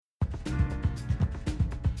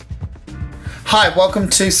Hi, welcome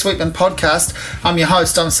to Sweetman Podcast. I'm your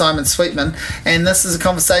host, I'm Simon Sweetman, and this is a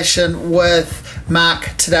conversation with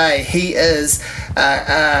Mark today. He is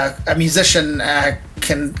a musician,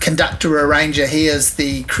 conductor, arranger. He is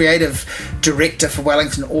the creative director for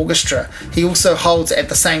Wellington Orchestra. He also holds at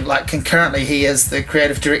the same, concurrently, he is the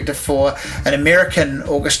creative director for an American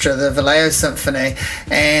orchestra, the Vallejo Symphony,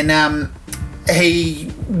 and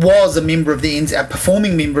he was a member of a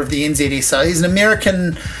performing member of the NZSO. He's an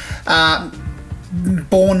American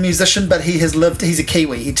born musician, but he's a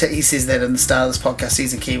Kiwi. He says that in the start of this podcast.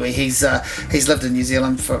 He's a Kiwi. He's lived in New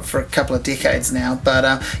Zealand for a couple of decades now,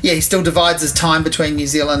 but he still divides his time between New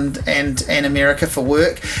Zealand and America for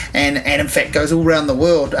work, and in fact goes all around the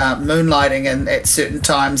world moonlighting and at certain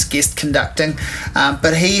times guest conducting,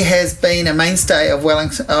 but he has been a mainstay of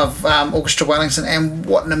Orchestra Wellington, and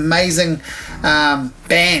what an amazing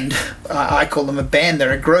band. I call them a band.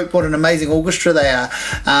 They're a group. What an amazing orchestra they are.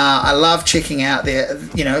 I love checking out their,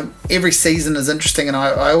 every season is interesting, and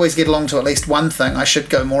I always get along to at least one thing. I should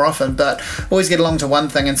go more often, but always get along to one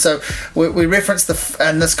thing. And so we referenced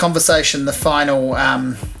in this conversation the final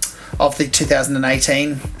of the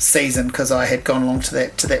 2018 season, because I had gone along to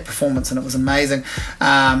that performance and it was amazing.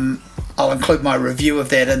 I'll include my review of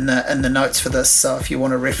that in the notes for this, so if you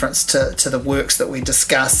want a reference to the works that we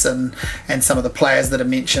discuss and some of the players that are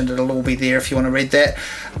mentioned, it'll all be there if you want to read that.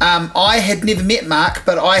 I had never met Mark,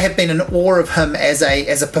 but I have been in awe of him as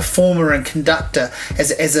a performer and conductor,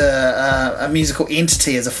 as a musical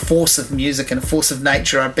entity, as a force of music and a force of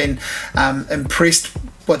nature. I've been impressed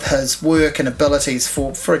with his work and abilities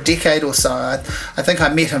for a decade or so. I think I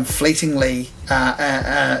met him fleetingly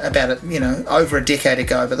over a decade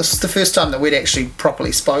ago, but this was the first time that we'd actually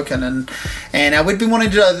properly spoken, and we'd been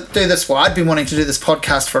wanting to do this. Well, I'd been wanting to do this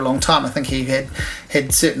podcast for a long time. I think he had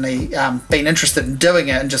certainly been interested in doing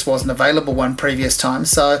it and just wasn't available one previous time.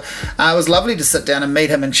 So it was lovely to sit down and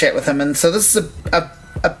meet him and chat with him. And so this is a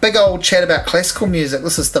big old chat about classical music.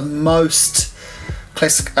 This is the most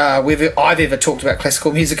I've ever talked about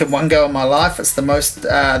classical music in one go in my life. It's the most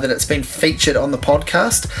that it's been featured on the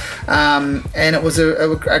podcast, and it was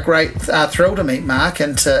a great thrill to meet Mark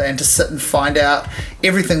and to sit and find out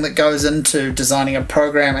everything that goes into designing a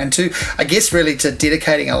program, and really to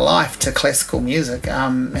dedicating a life to classical music.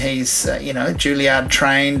 He's Juilliard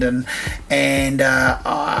trained, and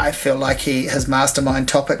I feel like his mastermind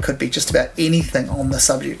topic could be just about anything on the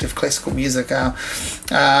subject of classical music.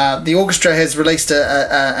 The orchestra has released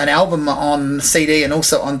an album on CD and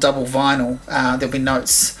also on double vinyl. There'll be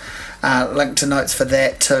notes, linked to notes for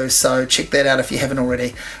that too, so check that out if you haven't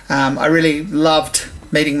already. I really loved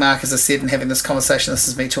meeting Mark, as I said, and having this conversation. This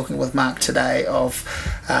is me talking with Mark today of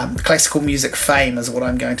classical music fame, is what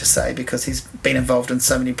I'm going to say, because he's been involved in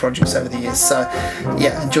so many projects over the years. So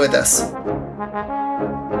yeah, enjoy this.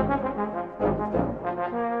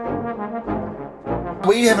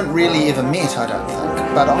 We haven't really ever met, I don't think.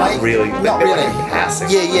 But not really. Passing.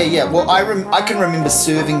 Yeah. Well, I can remember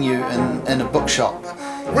serving you in a bookshop.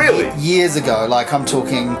 Really? Years ago. Like, I'm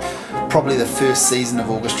talking probably the first season of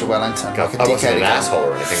Orchestra Wellington. God, I wasn't an asshole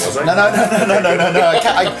or anything, was I? No.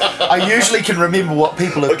 I usually can remember what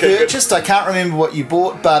people have purchased. Good. I can't remember what you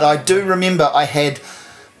bought, but I do remember I had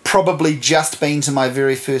probably just been to my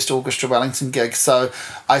very first Orchestra Wellington gig, so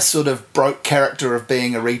I sort of broke character of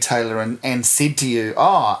being a retailer and said to you,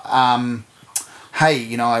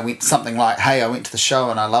 hey, I went to the show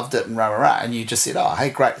and I loved it and rah, and you just said, oh, hey,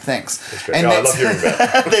 great, thanks. That's great. I love hearing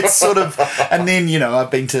that. That's sort of, and then,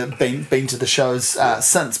 I've been to the shows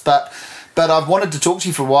since, but I've wanted to talk to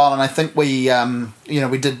you for a while, and I think we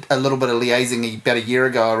did a little bit of liaising about a year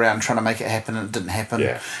ago around trying to make it happen, and it didn't happen.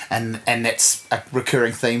 Yeah. And that's a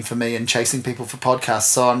recurring theme for me in chasing people for podcasts.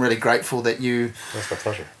 So I'm really grateful that you. That's my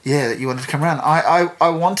pleasure. Yeah, that you wanted to come around. I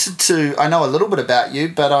wanted to. I know a little bit about you,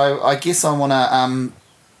 but I guess I want to.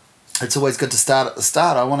 It's always good to start at the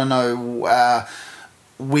start. I want to know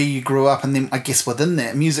where you grew up, and then I guess within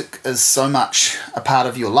that, music is so much a part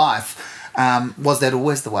of your life. Was that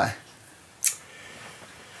always the way?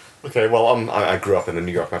 Okay, well, I grew up in the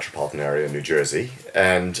New York metropolitan area in New Jersey,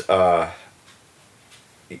 and I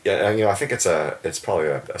think it's probably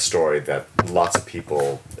a story that lots of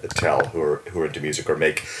people tell who are into music or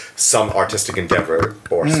make some artistic endeavor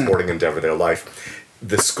or sporting endeavor their life.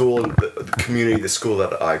 The school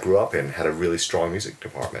that I grew up in had a really strong music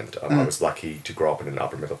department. I was lucky to grow up in an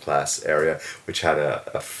upper middle class area which had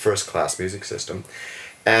a first class music system,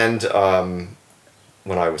 and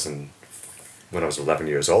when I was 11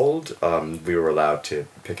 years old, we were allowed to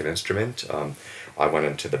pick an instrument. I went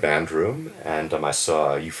into the band room and I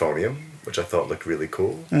saw a euphonium, which I thought looked really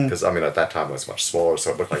cool. Because, at that time I was much smaller,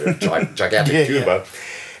 so it looked like a gigantic tuba.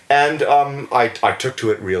 And I took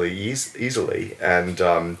to it really easily,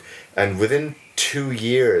 and within 2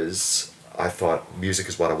 years, I thought music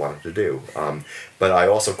is what I wanted to do. But I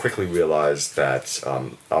also quickly realized that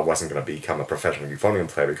I wasn't going to become a professional euphonium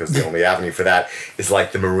player, because the only avenue for that is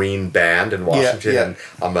like the Marine Band in Washington, and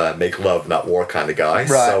I'm a make love, not war kind of guy.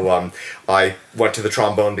 Right. So I went to the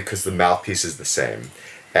trombone because the mouthpiece is the same.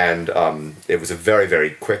 And it was a very,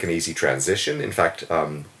 very quick and easy transition. In fact,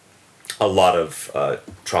 a lot of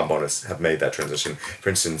trombonists have made that transition. For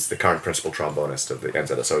instance, the current principal trombonist of the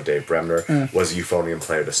NZSO, Dave Bremner, was a euphonium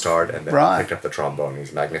player to start, and then picked up the trombone.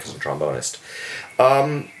 He's a magnificent trombonist.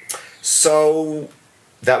 So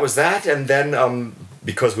that was that, and then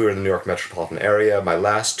because we were in the New York metropolitan area, my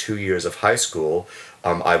last 2 years of high school,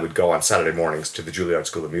 I would go on Saturday mornings to the Juilliard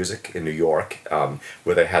School of Music in New York,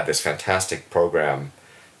 where they had this fantastic program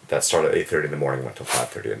that started at 8:30 in the morning, went till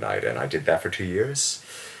 5:30 at night, and I did that for 2 years.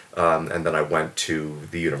 And then I went to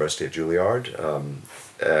the University of Juilliard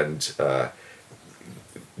and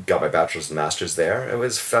got my bachelor's and master's there. It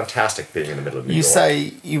was fantastic being in the middle of New York. You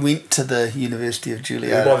say you went to the University of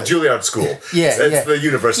Juilliard? Well, the Juilliard School. It's the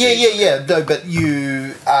university. Yeah. No, but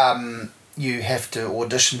you have to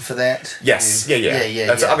audition for that? Yes. Yeah.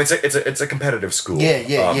 I mean, it's a competitive school.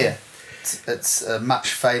 Yeah. It's a much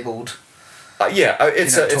fabled...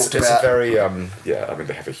 it's a very... I mean,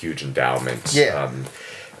 they have a huge endowment.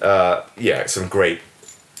 Some great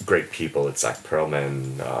people. It's Zach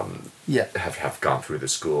Perlman have gone through the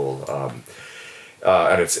school,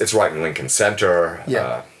 and it's right in Lincoln Center.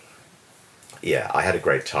 I had a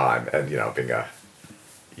great time, and being a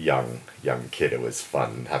young kid, it was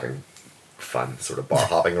fun having fun sort of bar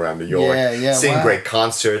hopping around New York, seeing great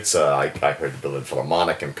concerts. I heard the Berlin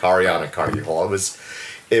Philharmonic and Carillon and Carnegie Hall.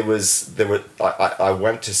 I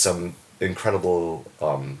went to some incredible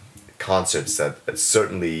concerts that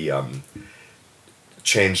certainly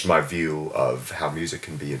changed my view of how music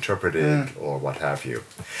can be interpreted or what have you.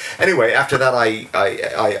 Anyway, after that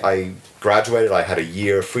I graduated. I had a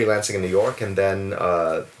year freelancing in New York, and then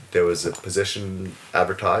there was a position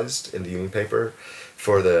advertised in the Union paper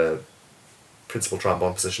for the principal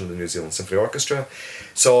trombone position of the New Zealand Symphony Orchestra.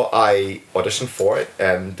 So I auditioned for it,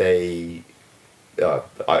 and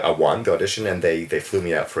I won the audition, and they flew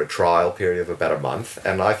me out for a trial period of about a month,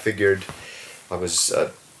 and I figured I was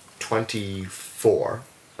 24,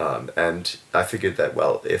 and I figured that,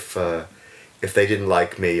 well, if they didn't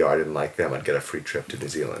like me or I didn't like them, I'd get a free trip to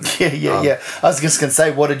New Zealand. Yeah. I was just going to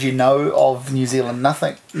say, what did you know of New Zealand?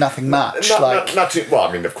 Nothing much. Not too, well, I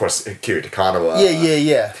mean, of course, Kiri Te Kanawa.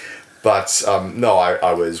 Yeah. But no,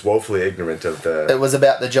 I was woefully ignorant of the... It was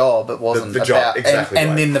about the job. It wasn't the job, about... exactly And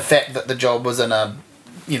right. then the fact that the job was in a,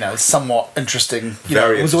 somewhat interesting...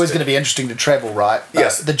 Very it was always going to be interesting to travel, right? But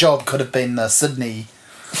yes. The job could have been the Sydney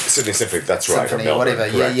Symphony, that's right. Symphony or whatever.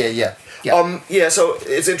 Correct. Yeah. So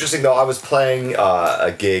it's interesting, though. I was playing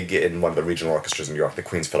a gig in one of the regional orchestras in New York, the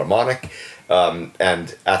Queen's Philharmonic,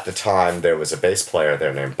 and at the time there was a bass player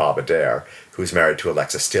there named Bob Adair, who's married to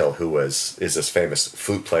Alexa Still, who is this famous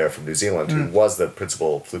flute player from New Zealand, who was the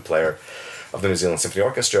principal flute player of the New Zealand Symphony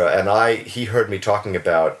Orchestra, and he heard me talking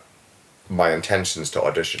about my intentions to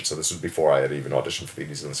audition. So this was before I had even auditioned for the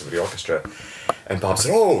New Zealand Symphony Orchestra. And Bob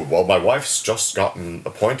said, "Oh, well, my wife's just gotten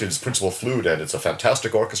appointed as principal flute, and it's a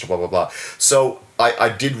fantastic orchestra, blah, blah, blah." So I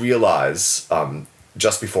did realize,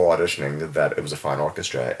 just before auditioning, that it was a fine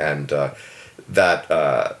orchestra, and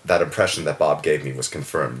that impression that Bob gave me was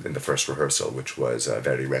confirmed in the first rehearsal, which was a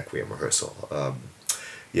Verdi Requiem rehearsal.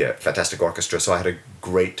 Fantastic orchestra. So I had a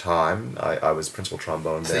great time. I was principal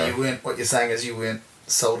trombone there. So what you're saying is you weren't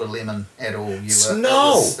sold a lemon at all.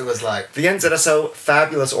 No! It was like... The NZSO,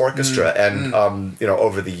 fabulous orchestra, and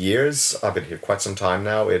over the years, I've been here quite some time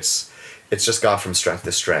now, it's just gone from strength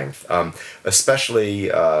to strength, especially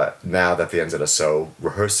now that the NZSO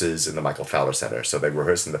rehearses in the Michael Fowler Center, so they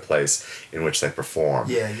rehearse in the place in which they perform.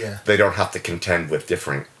 Yeah. They don't have to contend with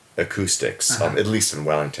different acoustics, at least in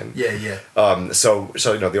Wellington. Yeah. So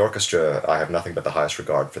the orchestra, I have nothing but the highest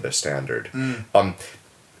regard for their standard.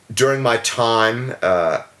 During my time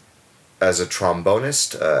as a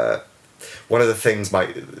trombonist, one of the things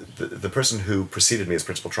the person who preceded me as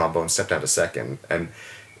principal trombone stepped down to second, and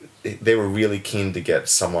they were really keen to get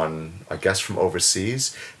someone, I guess, from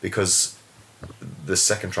overseas, because the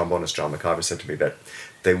second trombonist, John McIver, said to me that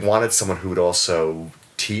they wanted someone who would also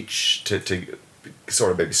teach to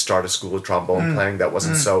sort of maybe start a school of trombone playing that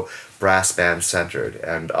wasn't so brass band centered,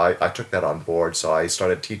 and I took that on board. So I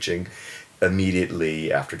started teaching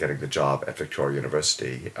immediately after getting the job at Victoria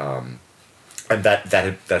University, and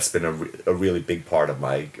that's been a really big part of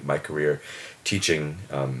my career, teaching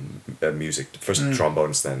music, first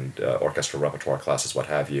trombones, then orchestral repertoire classes, what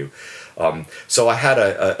have you. So I had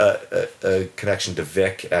a connection to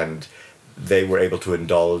Vic, and they were able to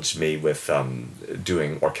indulge me with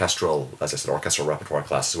doing orchestral repertoire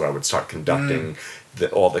classes where I would start conducting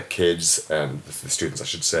all the kids and the students, I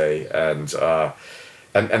should say, and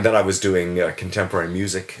then I was doing contemporary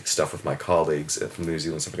music stuff with my colleagues from the New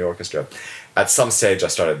Zealand Symphony Orchestra. At some stage, I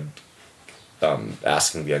started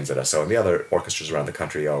asking the NZSO and the other orchestras around the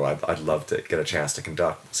country, I'd love to get a chance to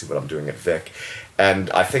conduct, see what I'm doing at Vic.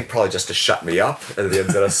 And I think probably just to shut me up, the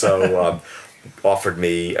NZSO offered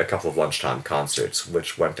me a couple of lunchtime concerts,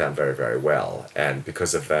 which went down very, very well. And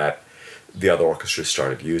because of that, the other orchestras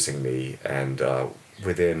started using me, and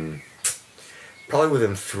within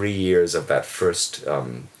 3 years of that first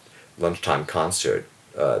lunchtime concert,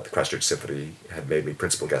 the Christchurch Symphony had made me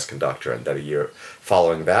principal guest conductor, and then a year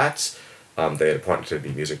following that, they had appointed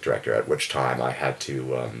me music director, at which time I had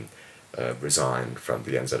to resign from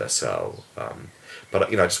the NZSO. But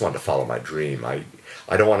I just wanted to follow my dream. I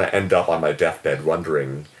don't want to end up on my deathbed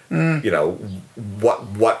wondering, what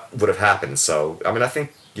would have happened. So, I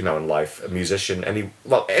think, in life, a musician,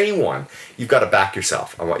 anyone, you've got to back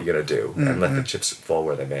yourself on what you're going to do and let the chips fall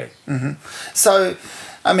where they may. Mm-hmm. So,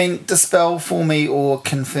 dispel for me or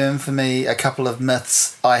confirm for me a couple of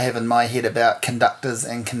myths I have in my head about conductors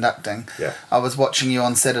and conducting. Yeah. I was watching you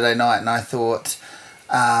on Saturday night, and I thought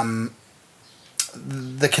the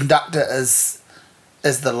conductor is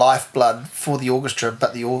the lifeblood for the orchestra,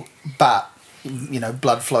 but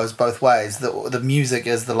blood flows both ways. The music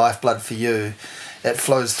is the lifeblood for you. It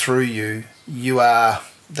flows through you. You are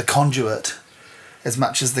the conduit as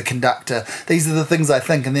much as the conductor. These are the things I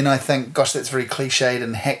think, and then I think, gosh, that's very cliched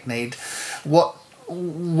and hackneyed. What's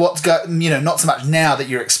not so much now that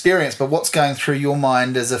you're experienced, but what's going through your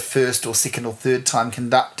mind as a first or second or third time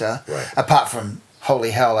conductor, right, apart from,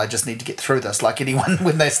 holy hell, I just need to get through this, like anyone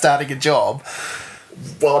when they're starting a job.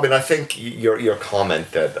 Well, I think your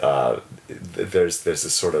comment that there's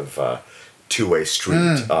this sort of two-way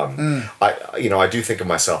street. I do think of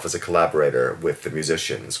myself as a collaborator with the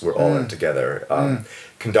musicians. We're all in together.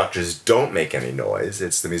 Conductors don't make any noise.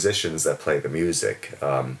 It's the musicians that play the music.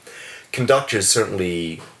 Conductors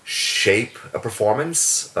certainly shape a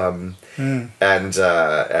performance, and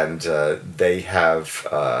they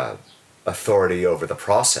have authority over the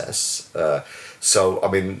process.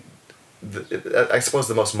 I suppose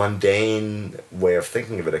the most mundane way of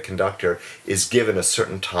thinking of it, a conductor is given a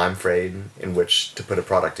certain time frame in which to put a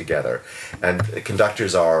product together. And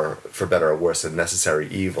conductors are, for better or worse, a necessary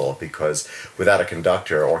evil, because without a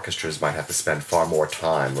conductor, orchestras might have to spend far more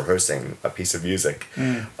time rehearsing a piece of music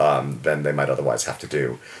than they might otherwise have to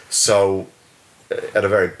do. So, at a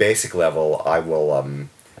very basic level, I will,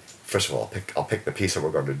 first of all, I'll pick the piece that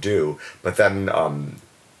we're going to do, but then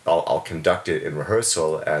I'll conduct it in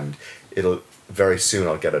rehearsal, and very soon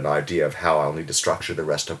I'll get an idea of how I'll need to structure the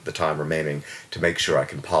rest of the time remaining to make sure I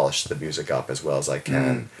can polish the music up as well as I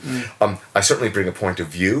can. I certainly bring a point of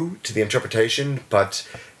view to the interpretation,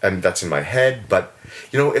 and that's in my head, but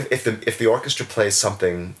if the orchestra plays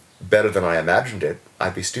something better than I imagined it,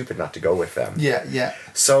 I'd be stupid not to go with them. Yeah.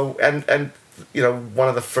 So, and one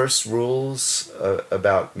of the first rules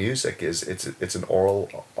about music is it's an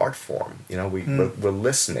oral art form. We're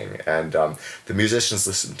listening, and the musicians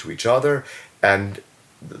listen to each other, and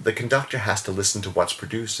the conductor has to listen to what's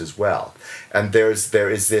produced as well. And there is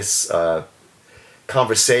this artistic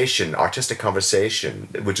conversation,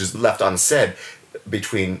 which is left unsaid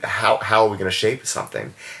between how are we going to shape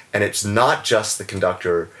something, and it's not just the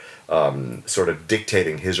conductor sort of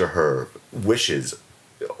dictating his or her wishes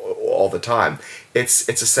all the time. It's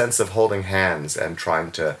a sense of holding hands and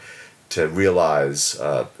trying to realize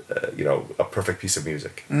a perfect piece of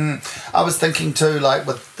music. I was thinking too, like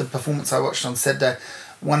with the performance I watched on Saturday,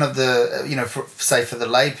 one of the for the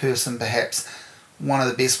layperson perhaps, one of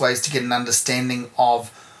the best ways to get an understanding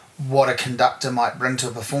of what a conductor might bring to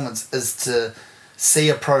a performance is to see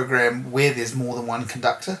a program where there's more than one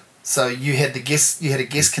conductor. So you had a guest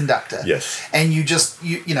conductor. Yes. And you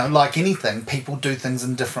like anything, people do things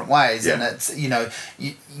in different ways, and it's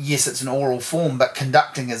yes, it's an oral form, but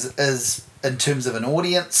conducting is in terms of an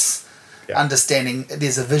audience, understanding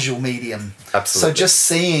there's a visual medium. Absolutely. So just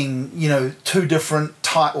seeing three different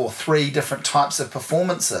types of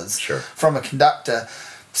performances from a conductor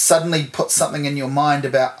suddenly puts something in your mind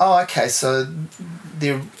about, so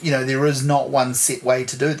there is not one set way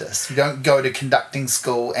to do this. You don't go to conducting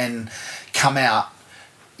school and come out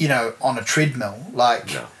on a treadmill.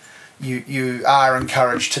 You are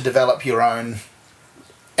encouraged to develop your own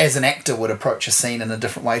as an actor would approach a scene in a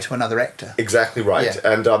different way to another actor. Exactly right.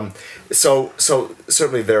 Yeah. And so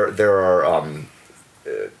certainly there are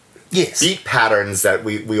Yes. beat patterns that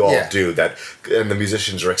we all Yeah. do that, and the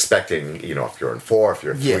musicians are expecting, you know, if you're in 4, if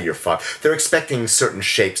you're in 3 or 5, they're expecting certain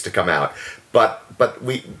shapes to come out. But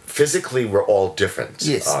we physically we're all different.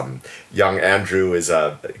 Yes. Young Andrew is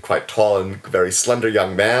a quite tall and very slender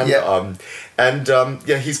young man. Yeah.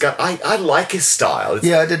 He's got I like his style.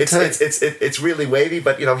 I did too. It's really wavy,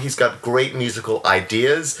 but you know he's got great musical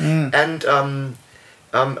ideas, and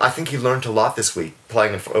I think he learned a lot this week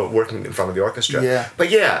playing working in front of the orchestra. Yeah. But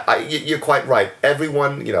you're quite right.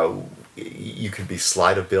 Everyone, you know, you can be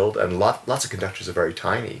slight of build, and lots of conductors are very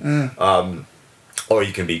tiny. Or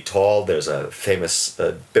you can be tall. There's a famous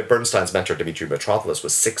Bernstein's mentor Dimitri Mitropoulos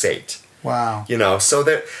was 6'8". Wow. You know, so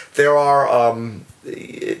there are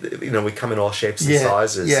you know, we come in all shapes and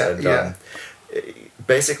sizes, and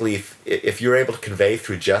basically if you're able to convey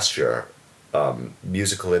through gesture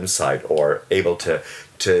musical insight, or able to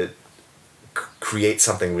create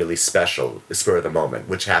something really special, spur of the moment,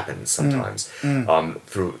 which happens sometimes.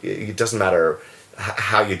 Through it doesn't matter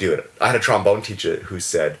how you do it. I had a trombone teacher who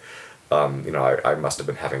said, you know, I must have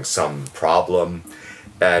been having some problem,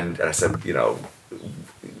 and I said, you know,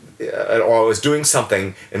 or I was doing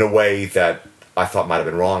something in a way that I thought might have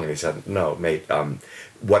been wrong, and he said, no, mate.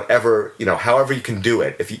 Whatever, you know, however you can do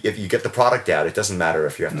it. If you get the product out, it doesn't matter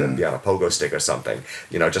if you have to be on a pogo stick or something.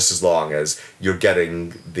 You know, just as long as you're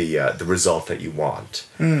getting the result that you want.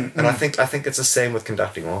 And I think it's the same with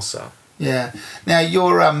conducting also. Yeah. Now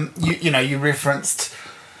you're you referenced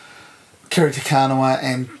Kiri Te Kanawa,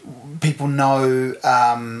 and people know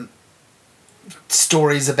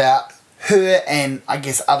stories about her, and I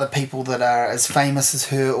guess other people that are as famous as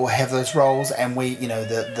her or have those roles, and we, you know,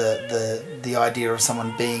 the idea of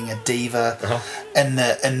someone being a diva, in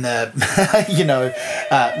the you know,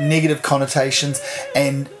 negative connotations,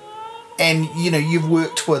 and you know, you've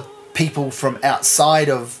worked with people from outside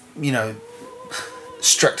of, you know,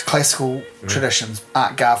 strict classical traditions,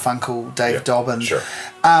 Art Garfunkel, Dave Dobbin. Sure.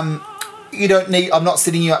 You don't need. I'm not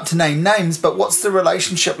setting you up to name names, but what's the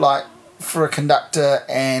relationship like for a conductor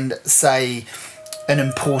and, say, an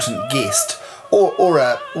important guest, or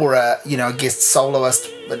a you know, a guest soloist?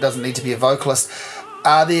 It doesn't need to be a vocalist.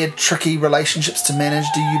 Are there tricky relationships to manage?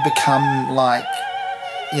 Do you become like,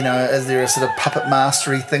 you know, is there a sort of puppet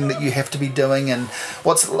mastery thing that you have to be doing? And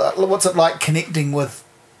what's it like connecting with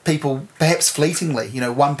people, perhaps fleetingly, you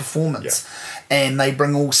know, one performance, and they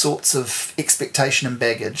bring all sorts of expectation and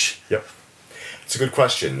baggage? Yep. It's a good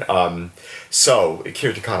question. So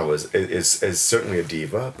Kiri Te Kanawa is certainly a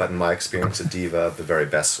diva, but in my experience, a diva of the very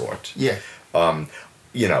best sort. Yeah.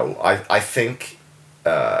 You know, I think.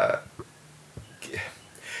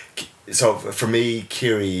 So for me,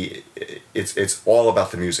 Kiri, it's all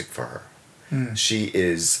about the music for her. She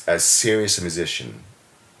is as serious a musician,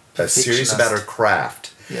 as serious about her craft.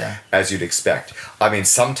 As you'd expect. I mean,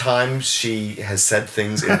 sometimes she has said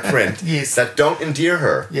things in print that don't endear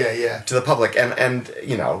her to the public, and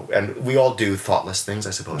you know, and we all do thoughtless things,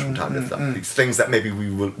 I suppose, from time to time. Things that maybe we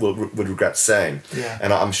would regret saying,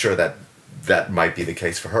 and I'm sure that might be the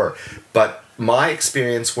case for her. But my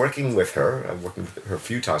experience working with her, I've worked with her a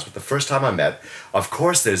few times, but the first time I met, of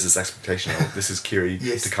course, there's this expectation of this is Kiri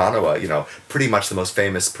Te Kanawa, you know, pretty much the most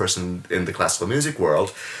famous person in the classical music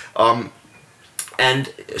world.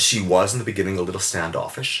 And she was in the beginning a little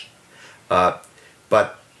standoffish, but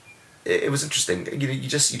it was interesting. You know, you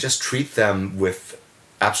just treat them with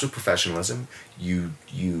absolute professionalism. You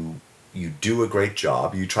do a great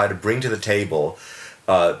job. You try to bring to the table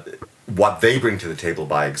what they bring to the table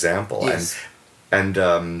by example. And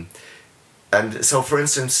so, for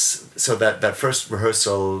instance, so that first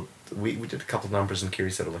rehearsal, we did a couple of numbers, and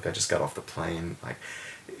Kiri said, "Look, I just got off the plane. Like,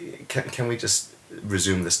 can we just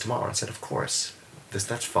resume this tomorrow?" I said, "Of course.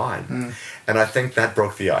 That's fine." And I think that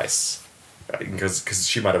broke the ice, because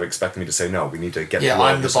she might have expected me to say, no, we need to get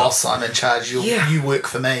I'm the boss, I'm in charge, you work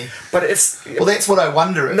for me. But it's that's what I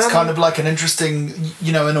wonder. It's kind of like an interesting,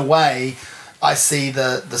 you know, in a way, I see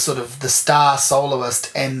the sort of the star soloist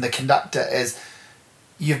and the conductor as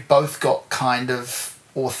you've both got kind of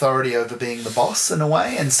authority over being the boss in a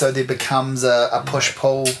way, and so there becomes a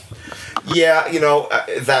push-pull. Yeah, you know,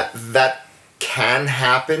 that can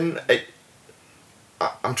happen.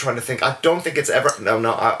 I'm trying to think. I don't think it's ever...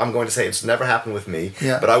 I'm going to say it's never happened with me.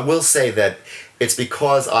 Yeah. But I will say that it's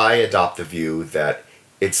because I adopt the view that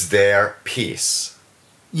it's their piece.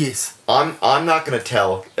 Yes. I'm not going to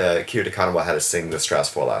tell Kiri Te Kanawa how to sing the Strauss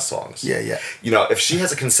 4 last songs. Yeah. You know, if she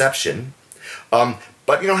has a conception...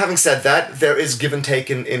 But having said that, there is give and take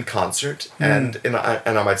in concert, and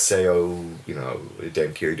I might say, oh,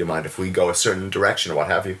 Dame Kiri, do you mind if we go a certain direction or what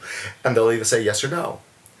have you? And they'll either say yes or no.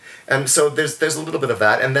 And so there's a little bit of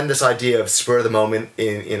that, and then this idea of spur of the moment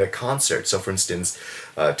in a concert. So, for instance,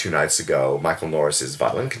 2 nights ago, Michael Norris's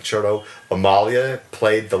violin concerto, Amalia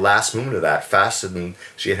played the last movement of that faster than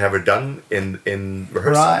she had ever done in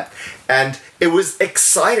rehearsal. Right. And it was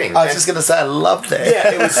exciting. I was just going to say, I loved that.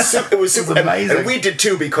 Yeah, it was super amazing. And we did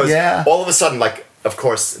too, because all of a sudden, like, of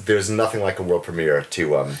course, there's nothing like a world premiere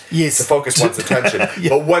to focus one's attention.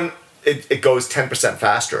 But when it goes 10%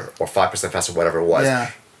 faster or 5% faster, whatever it was,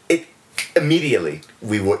 immediately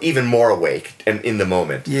we were even more awake and in the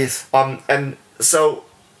moment. Yes. And so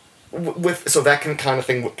so that kind of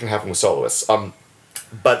thing can happen with soloists.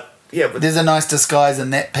 But there's a nice disguise in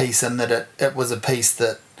that piece, in that it was a piece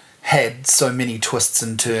that had so many twists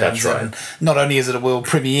and turns. That's right. And not only is it a world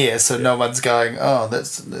premiere, so no one's going, oh,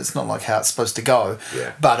 that's not like how it's supposed to go.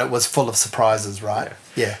 Yeah. But it was full of surprises, right?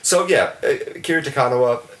 Yeah. So Kiri Te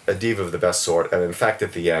Kanawa, a diva of the best sort, and in fact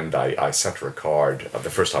at the end I sent her a card of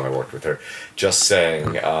the first time I worked with her, just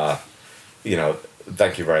saying,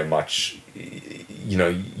 thank you very much.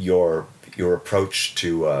 Your approach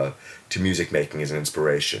to music making is an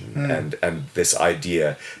inspiration, and this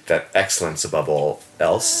idea that excellence above all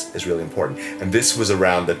else is really important. And this was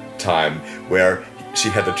around the time where she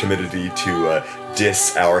had the timidity to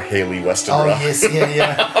diss our Hayley Westenra. Oh yes,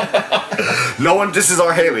 yeah. No one disses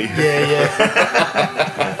our Hayley. Yeah.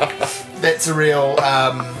 That's a real.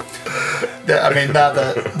 They're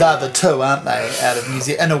the two, aren't they, out of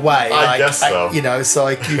music in a way? I guess so. So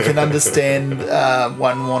like you can understand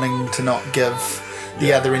one wanting to not give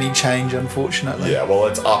the other any change, unfortunately. Yeah, well,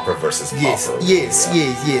 it's opera versus opera.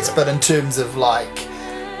 Yes. But in terms of like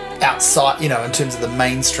outside, in terms of the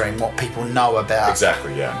mainstream, what people know about,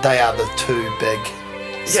 exactly, yeah, they are the two big.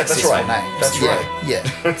 Yeah, that's right. Names. That's right.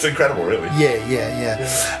 Yeah. It's incredible, really. Yeah.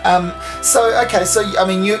 So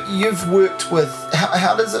you've worked with.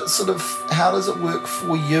 How does it work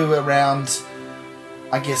for you around?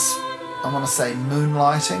 I guess I want to say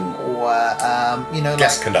moonlighting or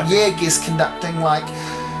guest conducting. Yeah, guest conducting, like,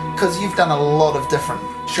 because you've done a lot of different.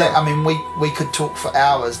 Sure. I mean, we could talk for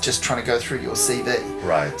hours just trying to go through your CV.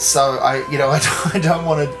 Right. So I don't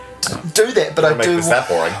want to do that, but I do. Make that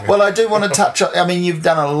boring. Well, I do want to touch on. I mean, you've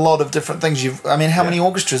done a lot of different things. How many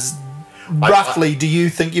orchestras roughly do you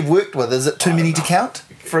think you've worked with? Is it too many to count,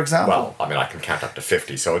 for example? Well, I mean, I can count up to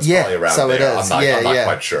 50, so it's probably around so there. It is. I'm not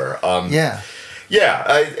quite sure.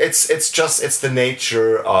 It's the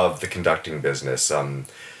nature of the conducting business. I'm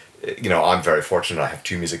very fortunate. I have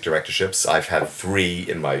 2 music directorships. I've had 3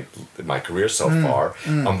 in my career so far.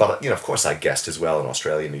 But of course, I guest as well in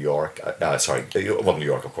Australia, New York. New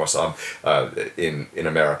York, of course. In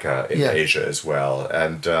America, in Asia as well,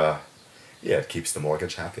 and it keeps the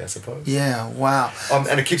mortgage happy, I suppose. Yeah. Wow.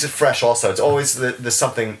 And it keeps it fresh. Also, it's always there's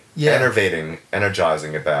something enervating,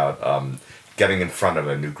 energizing about. Getting in front of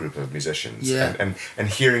a new group of musicians and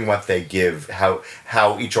hearing what they give,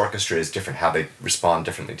 how each orchestra is different, how they respond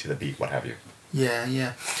differently to the beat, what have you.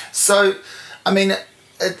 Yeah. So, I mean,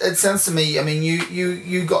 it sounds to me, I mean,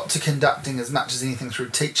 you got to conducting as much as anything through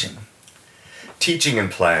teaching. Teaching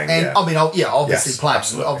and playing, and, I mean, obviously playing.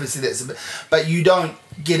 Absolutely. Obviously that's a bit... But you don't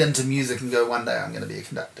get into music and go, one day I'm going to be a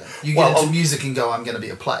conductor. You get into music and go, I'm going to be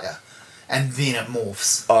a player. And then it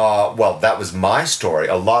morphs. Well, that was my story.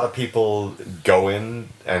 A lot of people go in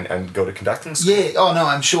and go to conducting school. Yeah. Oh no,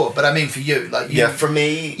 I'm sure. But I mean, for you, like. For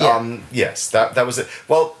me, yes, that was it.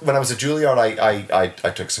 Well, when I was at Juilliard, I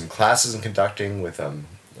took some classes in conducting with a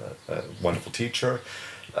wonderful teacher,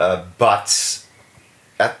 but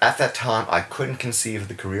at that time I couldn't conceive of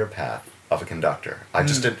the career path of a conductor. I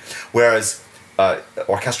just didn't. Whereas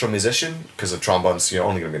orchestral musician, because of trombones, you're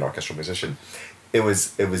only going to be an orchestral musician. It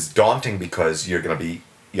was daunting because you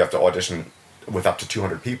have to audition with up to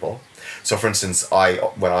 200 people. So, for instance,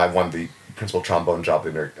 when I won the principal trombone job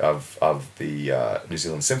of the New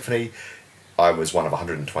Zealand Symphony, I was one of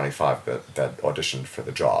 125 that auditioned for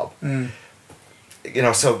the job.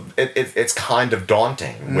 So it's kind of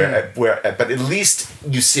daunting. But at least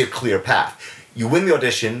you see a clear path. You win the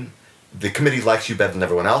audition, the committee likes you better than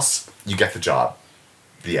everyone else. You get the job.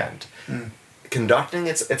 The end. Conducting,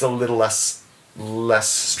 it's a little less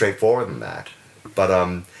straightforward than that, but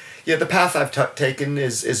the path I've taken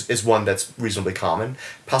is one that's reasonably common.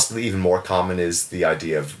 Possibly even more common is the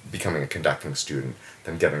idea of becoming a conducting student,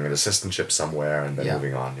 then getting an assistantship somewhere and then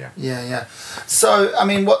moving on. Yeah. So I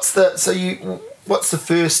mean, what's the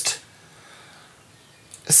first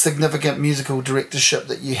significant musical directorship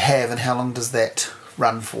that you have, and how long does that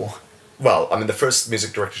run for? well, I mean, the first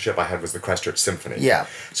music directorship I had was the Christchurch Symphony. Yeah.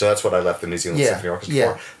 So that's what I left the New Zealand Symphony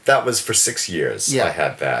Orchestra for. That was for 6 years. I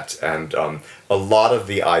had that, and a lot of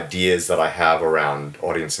the ideas that I have around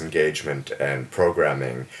audience engagement and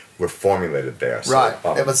programming were formulated there. So,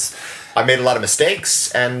 right. It was. I made a lot of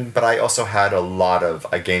mistakes, but I also had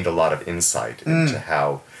I gained a lot of insight into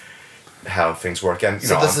how things work. And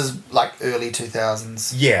so this is like early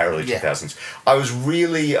 2000s. Yeah, early 2000s. I was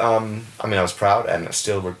really, I was proud, and I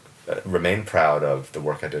still remain proud of the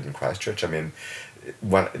work I did in Christchurch. I mean,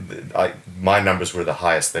 my numbers were the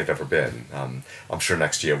highest they've ever been. I'm sure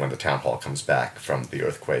next year when the town hall comes back from the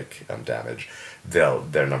earthquake damage,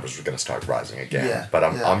 their numbers are going to start rising again. Yeah, but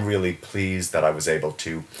I'm really pleased that I was able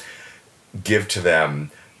to give to them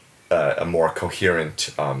a more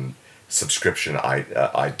coherent subscription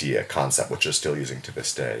idea concept, which they're still using to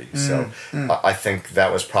this day. I think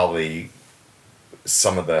that was probably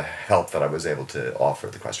some of the help that I was able to offer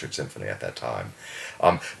the Christchurch Symphony at that time.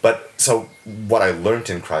 But so what I learned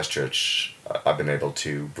in Christchurch, I've been able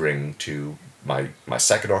to bring to my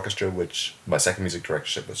second orchestra, which my second music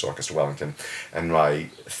directorship was Orchestra Wellington, and my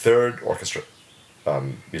third orchestra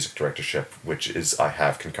music directorship, which is I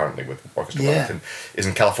have concurrently with Orchestra Wellington, is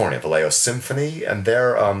in California, Vallejo Symphony, and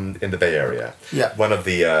they're in the Bay Area. Yeah. One of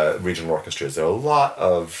the regional orchestras. There are a lot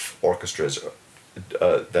of orchestras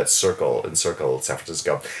that circle San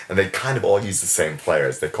Francisco, and they kind of all use the same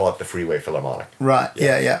players. They call it the Freeway Philharmonic. Right.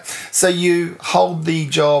 Yeah. So you hold the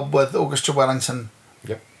job with Orchestra Wellington.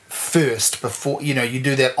 Yep. First, before you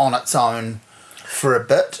do that on its own for a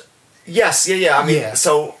bit. Yes. Yeah. I mean,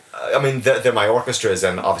 so. They're my orchestras,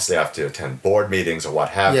 and obviously I have to attend board meetings or what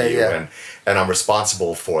have you, and I'm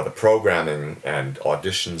responsible for the programming and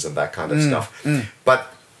auditions and that kind of stuff.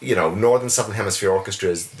 But Northern Southern Hemisphere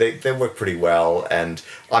orchestras, they work pretty well, and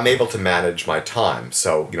I'm able to manage my time.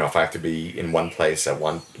 So if I have to be in one place at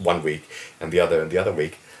one week and the other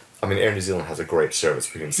week, I mean, Air New Zealand has a great service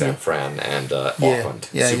between San Fran and Auckland.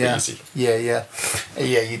 Super easy. Yeah.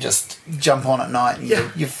 You just jump on at night and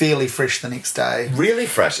you're fairly fresh the next day. Really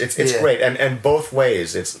fresh. It's great, and both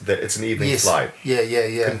ways it's an evening flight. Yeah.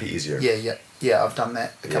 Couldn't be easier. Yeah. I've done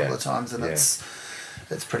that a couple of times, and it's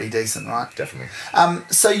pretty decent, right? Definitely.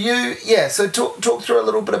 So talk through a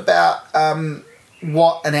little bit about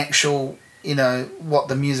what an actual what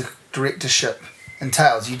the music directorship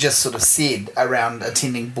entails. You just sort of said around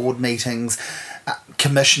attending board meetings,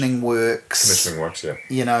 commissioning works.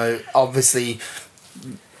 Yeah. Obviously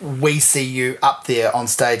we see you up there on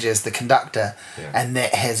stage as the conductor, and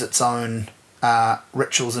that has its own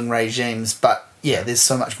rituals and regimes, but there's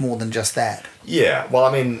so much more than just that. Yeah, well,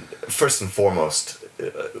 I mean, first and foremost,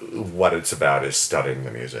 what it's about is studying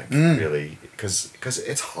the music, really, because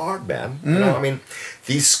it's hard, man. I mean,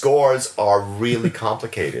 these scores are really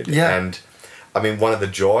complicated, and I mean, one of the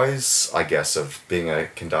joys, I guess, of being a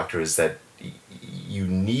conductor is that you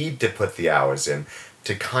need to put the hours in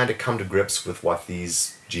to kind of come to grips with what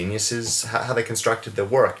these geniuses, how they constructed their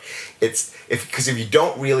work. Because if you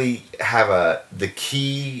don't really have the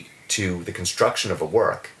key to the construction of a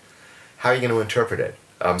work, how are you going to interpret it?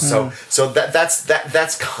 So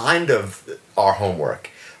that's kind of our homework.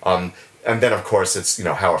 And then, of course, it's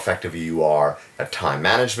how effective you are at time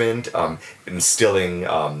management, instilling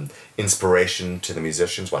inspiration to the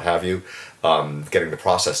musicians, what have you, getting the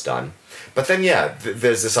process done. But then,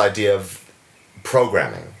 there's this idea of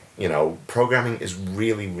programming. Programming is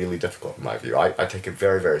really, really difficult in my view. I take it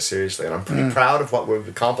very, very seriously, and I'm pretty proud of what we've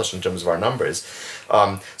accomplished in terms of our numbers.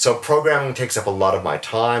 So programming takes up a lot of my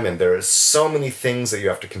time, and there are so many things that you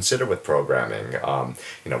have to consider with programming.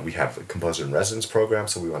 We have a composer in residence program,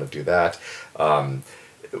 so we want to do that.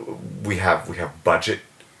 We have budget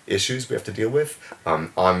issues we have to deal with.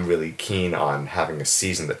 I'm really keen on having a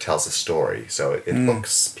season that tells a story, so it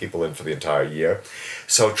hooks people in for the entire year.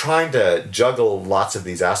 So trying to juggle lots of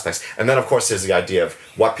these aspects, and then of course there's the idea of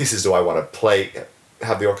what pieces do I want to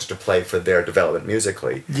have the orchestra play for their development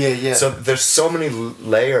musically. Yeah. So there's so many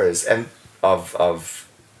layers and of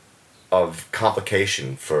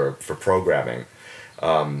complication for programming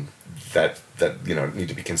that need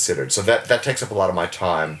to be considered. So that takes up a lot of my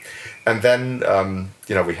time. And then,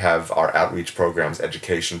 we have our outreach programs,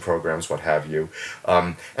 education programs, what have you.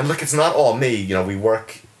 And look, it's not all me. We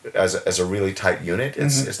work as a really tight unit.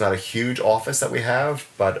 It's not a huge office that we have,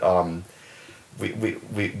 but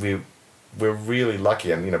we're really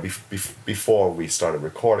lucky. And before we started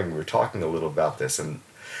recording, we were talking a little about this. And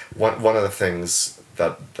one of the things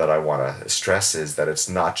that I want to stress is that it's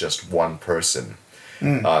not just one person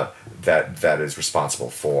that is responsible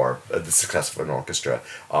for the success of an orchestra.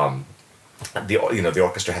 the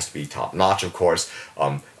orchestra has to be top notch, of course.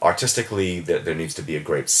 Artistically, there needs to be a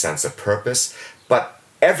great sense of purpose, but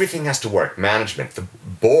everything has to work. Management, the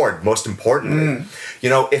board, most importantly.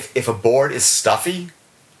 If a board is stuffy,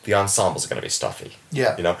 the ensemble's going to be stuffy.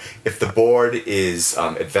 Yeah. If the board is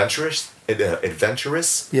adventurous,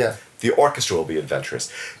 Yeah. the orchestra will be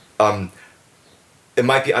adventurous. It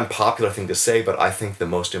might be an unpopular thing to say, but I think the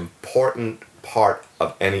most important part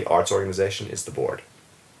of any arts organization is the board.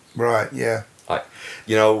 Right. Yeah. A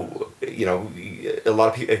lot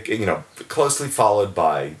of people, closely followed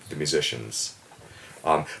by the musicians.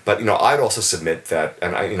 But I'd also submit that,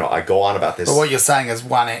 and I go on about this. But what you're saying is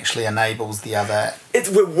one actually enables the other.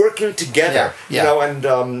 We're working together. Yeah. And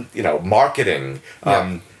marketing.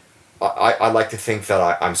 Yeah. I like to think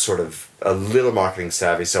that I'm sort of a little marketing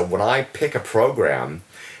savvy. So when I pick a program,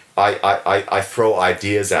 I throw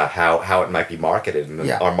ideas at how it might be marketed, and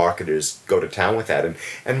Yeah. our marketers go to town with that.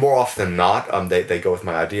 And more often than not, they go with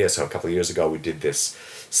my idea. So a couple of years ago, we did this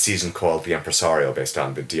season called The Impresario, based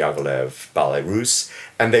on the Diaghilev Ballet Russe,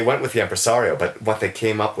 and they went with The Impresario, but what they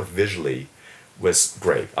came up with visually was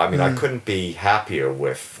great. I mean, I couldn't be happier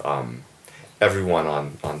with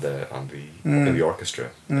everyone in the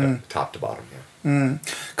orchestra, top to bottom. Yeah.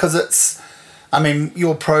 Because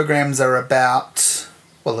your programs are about,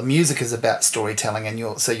 the music is about storytelling, and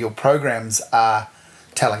your programs are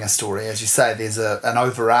telling a story. As you say, there's an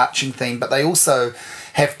overarching theme, but they also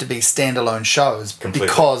have to be standalone shows. Completely.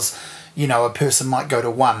 Because a person might go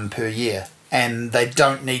to one per year and they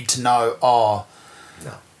don't need to know, No.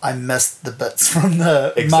 I missed the bits from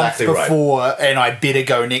the Exactly month right. before and I better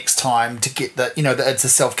go next time to get that it's a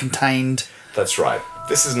self-contained That's right.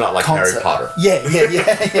 This is not like concert. Harry Potter. Yeah.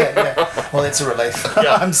 Well, that's a relief.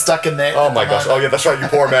 Yeah. I'm stuck in that. Oh at my the gosh. moment. Oh yeah, that's right. You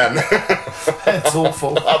poor man. It's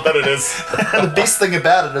awful. I bet it is. The best thing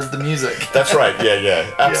about it is the music. That's right.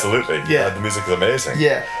 Yeah. Absolutely. Yeah. The music is amazing.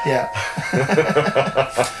 Yeah.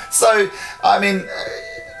 So,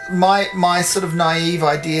 my sort of naive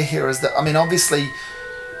idea here is that, obviously,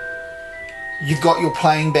 you've got your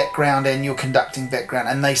playing background and your conducting background,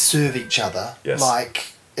 and they serve each other. Yes. Like,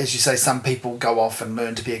 as you say, some people go off and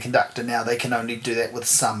learn to be a conductor. Now they can only do that with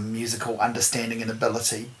some musical understanding and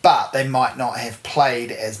ability, but they might not have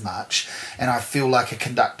played as much. And I feel like a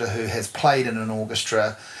conductor who has played in an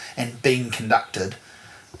orchestra and been conducted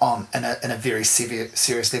in a very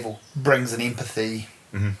serious level brings an empathy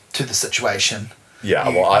to the situation. Yeah.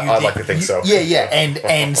 I'd like to think so. Yeah,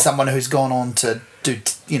 and someone who's gone on to do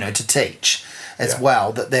to teach as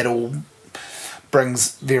well. That all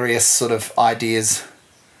brings various sort of ideas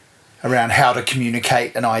around how to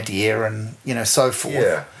communicate an idea and so forth.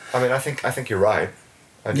 Yeah, I think you're right.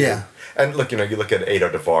 I do. Yeah. And look, you look at Ado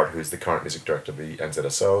de Vaart, who's the current music director of the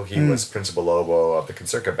NZSO. He was principal oboe of the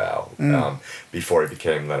Concertgebouw before he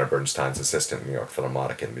became Leonard Bernstein's assistant in New York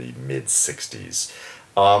Philharmonic in the mid '60s.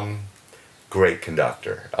 Great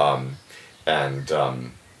conductor,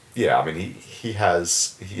 he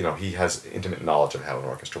has intimate knowledge of how an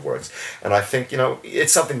orchestra works, and I think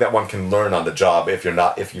it's something that one can learn on the job if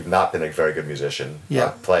you've not been a very good musician,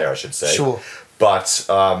 player, I should say. Sure.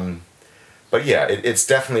 But yeah, it's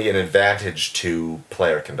definitely an advantage to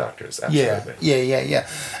player conductors. Absolutely. Yeah.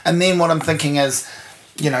 And then what I'm thinking is,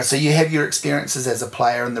 so you have your experiences as a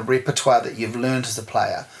player and the repertoire that you've learned as a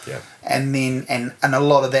player. Yeah. And then and a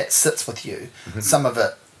lot of that sits with you. Some of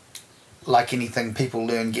it, like anything people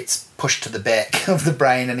learn, gets pushed to the back of the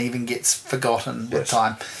brain and even gets forgotten with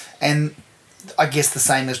time. And I guess the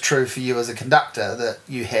same is true for you as a conductor, that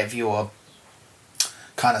you have your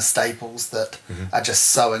kind of staples that are just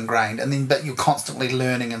so ingrained, but you're constantly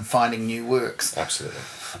learning and finding new works. Absolutely.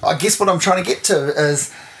 I guess what I'm trying to get to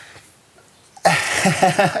is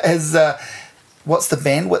what's the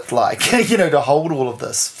bandwidth like, to hold all of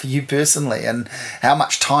this for you personally, and how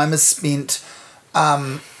much time is spent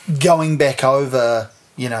going back over,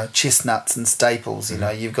 chestnuts and staples.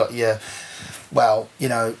 You've got your,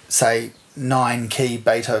 say 9 key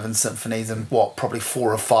Beethoven symphonies, and probably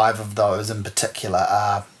 4 or 5 of those in particular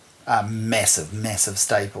are massive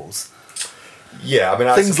staples.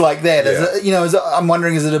 Yeah, things like that. Yeah. I'm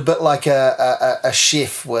wondering, is it a bit like a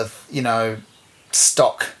chef with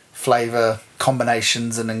stock flavor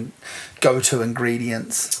combinations and go-to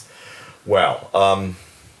ingredients? Well,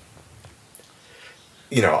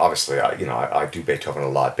 obviously, I do Beethoven a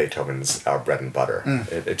lot. Beethoven's our bread and butter.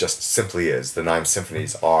 It just simply is. The 9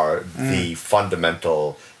 symphonies are the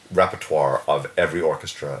fundamental repertoire of every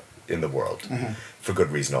orchestra in the world, for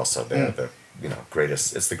good reason. Also, they're the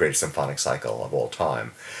greatest. It's the greatest symphonic cycle of all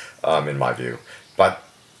time, in my view. But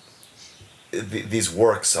these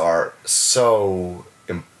works are so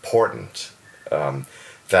important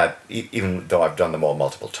that even though I've done them all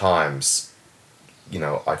multiple times, you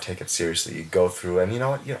know, I take it seriously. You go through, and you know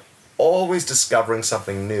what, you're always discovering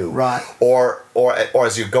something new. Right. Or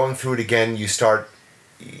as you're going through it again,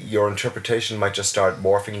 your interpretation might just start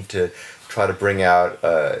morphing to try to bring out,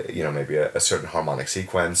 you know, maybe a certain harmonic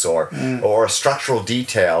sequence or a structural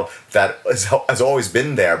detail that has always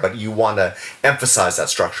been there, but you want to emphasize that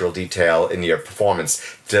structural detail in your performance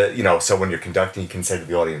to, you know, so when you're conducting, you can say to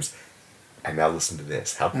the audience, and now listen to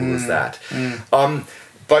this. How cool is that?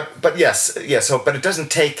 But yes, yeah. So, but it doesn't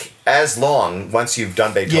take as long once you've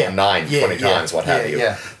done Beethoven 20 times, what have you.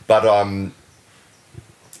 Yeah. But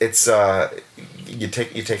it's you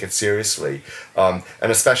take it seriously, and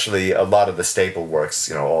especially a lot of the staple works.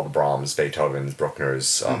 You know, all the Brahms, Beethovens,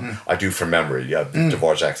 Bruckners. I do from memory.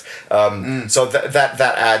 Dvorak's. So that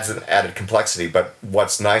adds an added complexity. But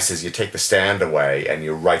what's nice is you take the stand away and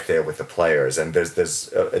you're right there with the players, and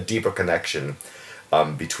there's a deeper connection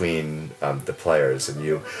between the players and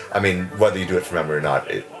you. I mean, whether you do it from memory or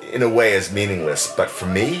not, it, in a way, is meaningless. But for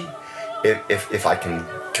me, if I can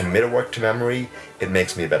commit a work to memory, it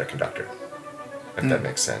makes me a better conductor. If that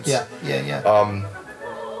makes sense. Yeah. Yeah,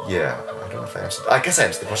 I don't know if I answered. I guess I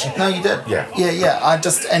answered the question. No, you did. Yeah. I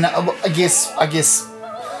just, and I guess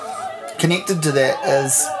connected to that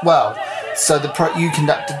is, well, so you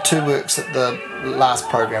conducted 2 works at the last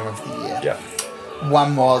program of the year. Yeah.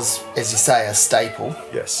 One was, as you say, a staple.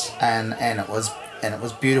 Yes. And it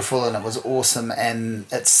was beautiful and it was awesome, and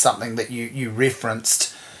it's something that you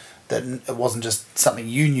referenced, that it wasn't just something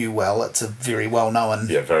you knew well. It's a very well known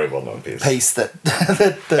very well known piece that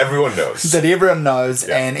everyone knows. That everyone knows,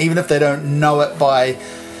 and even if they don't know it by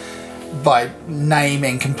name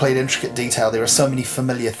and complete intricate detail, there are so many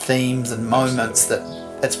familiar themes and moments that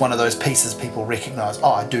it's one of those pieces people recognise.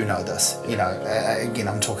 Oh, I do know this. You know, again,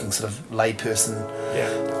 I'm talking sort of layperson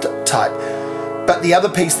type. But the other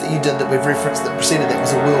piece that you did that we've referenced that preceded that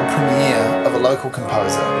was a world premiere of a local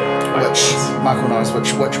composer, Michael Norris,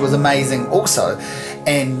 which was amazing also,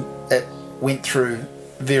 and it went through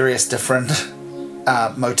various different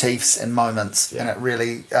motifs and moments, and it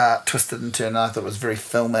really twisted and turned. I thought it was very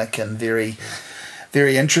filmic and very,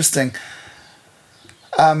 very interesting.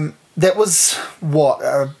 That was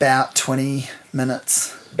about 20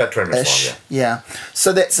 minutes. About 20 minutes long, yeah.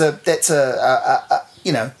 So that's a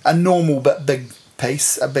you know, a normal but big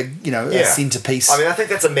piece, a big, you know, a centerpiece. I mean, I think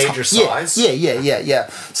that's a major size. Yeah.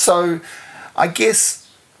 So, I guess,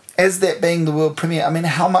 as that being the world premiere, I mean,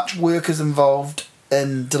 how much work is involved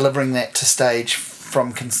in delivering that to stage?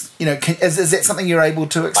 From, you know, is that something you're able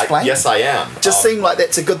to explain? Yes, I am. Just seemed like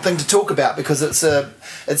that's a good thing to talk about, because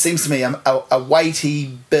it seems to me a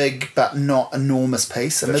weighty, big but not enormous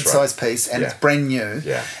piece, a mid-sized piece, and it's brand new,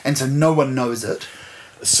 and so no one knows it.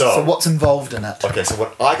 So what's involved in it? Okay, so when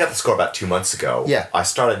I got the score about 2 months ago, I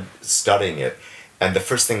started studying it, and the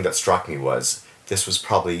first thing that struck me was this was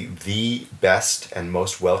probably the best and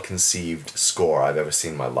most well-conceived score I've ever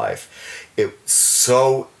seen in my life.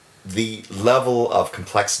 The level of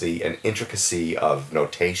complexity and intricacy of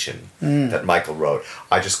notation that Michael wrote,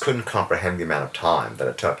 I just couldn't comprehend the amount of time that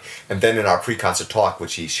it took. And then in our pre-concert talk,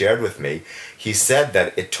 which he shared with me, he said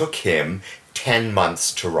that it took him 10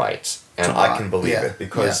 months to write. And I can believe it,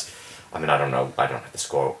 because, I mean, I don't know, I don't have the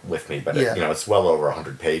score with me, but you know, it's well over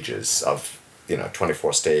 100 pages of, you know,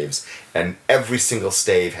 24 staves, and every single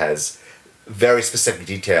stave has very specific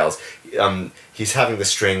details. He's having the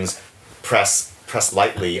strings press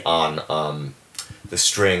lightly on the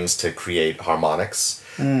strings to create harmonics,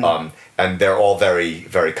 and they're all very,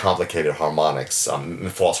 very complicated harmonics,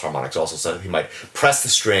 false harmonics also. So he might press the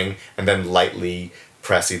string and then lightly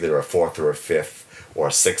press either a 4th or a 5th or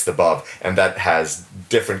a 6th above, and that has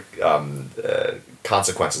different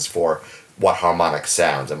consequences for what harmonic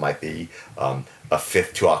sounds. It might be a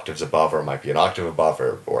 5th 2 octaves above, or it might be an octave above,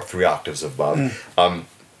 or 3 octaves above,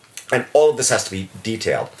 and all of this has to be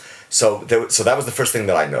detailed. So that was the first thing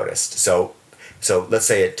that I noticed. So let's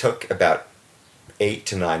say it took about 8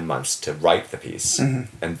 to 9 months to write the piece and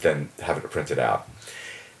then have it printed out.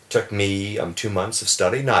 Took me 2 months of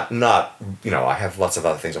study. Not you know, I have lots of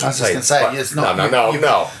other things I want to say. I was just going to say, it's not.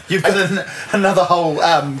 No. You've got another whole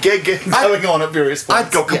gig going on at various points.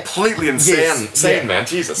 I'd go completely insane, man.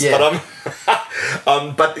 Jesus. Yeah.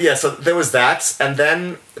 But yeah, so there was that, and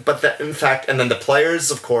then the players,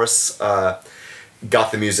 of course,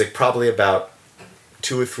 got the music probably about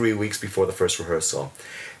 2 or 3 weeks before the first rehearsal,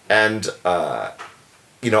 and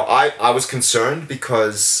you know, I was concerned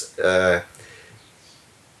because.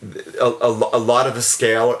 A lot of the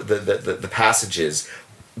scale, the passages,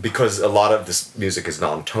 because a lot of this music is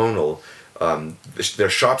non-tonal, there are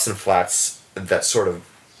sharps and flats that sort of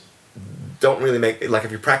don't really make, like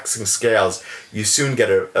if you're practicing scales, you soon get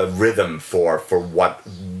a rhythm for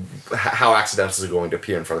how accidentals are going to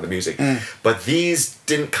appear in front of the music. But these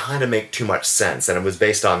didn't kind of make too much sense, and it was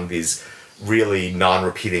based on these really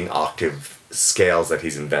non-repeating octave scales that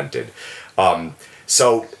he's invented.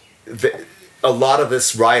 So a lot of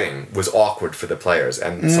this writing was awkward for the players,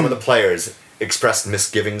 and some of the players expressed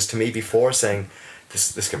misgivings to me before, saying,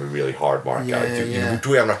 This can be really hard, Mark. Do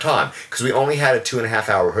we have enough time? Because we only had a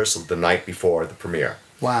 2.5-hour rehearsal the night before the premiere.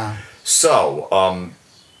 Wow. So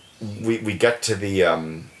we get to the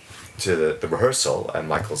rehearsal, and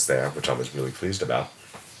Michael's there, which I was really pleased about.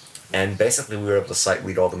 And basically, we were able to sight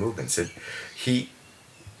read all the movements. It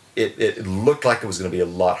looked like it was going to be a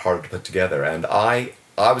lot harder to put together, and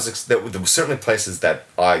there were certainly places that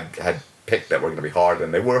I had picked that were going to be hard,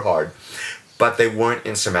 and they were hard. But they weren't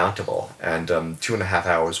insurmountable, and 2.5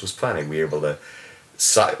 hours was plenty. We were able to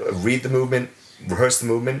read the movement, rehearse the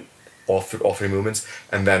movement, all three movements,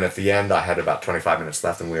 and then at the end I had about 25 minutes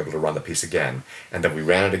left, and we were able to run the piece again. And then we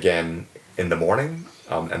ran it again in the morning,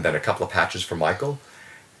 and then a couple of patches for Michael,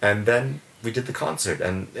 and then we did the concert,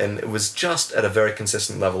 and it was just at a very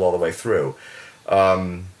consistent level all the way through.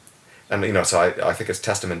 And so I think it's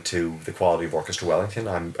testament to the quality of Orchestra Wellington.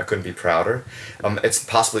 I couldn't be prouder. It's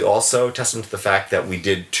possibly also testament to the fact that we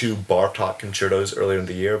did 2 Bartók concertos earlier in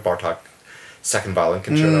the year. Bartók second violin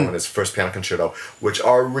concerto and his first piano concerto, which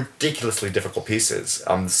are ridiculously difficult pieces.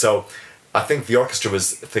 So I think the orchestra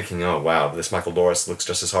was thinking, oh wow, this Michael Doris looks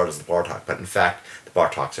just as hard as the Bartók, but in fact the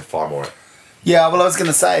Bartóks are far more. Yeah, well, I was going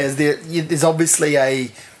to say there's obviously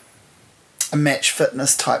a match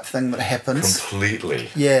fitness type thing that happens. Completely.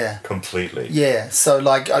 Yeah. Completely. Yeah. So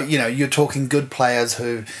you're talking good players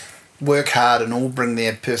who work hard and all bring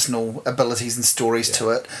their personal abilities and stories to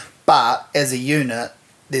it, but as a unit,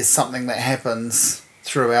 there's something that happens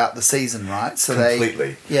throughout the season, right? So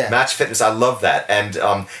completely. Match fitness. I love that, and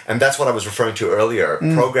that's what I was referring to earlier.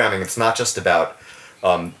 Programming. It's not just about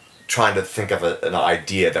trying to think of an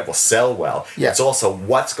idea that will sell well. Yeah. It's also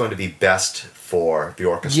what's going to be best for the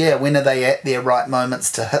orchestra. Yeah, when are they at their right moments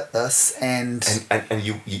to hit this and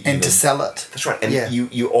you to sell it? That's right. And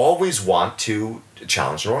you always want to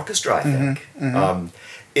challenge an orchestra, I think.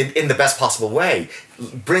 In the best possible way.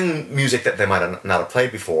 Bring music that they might not have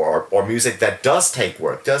played before, or music that does take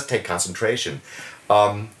work, does take concentration.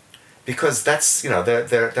 Because that's,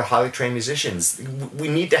 they're highly trained musicians. We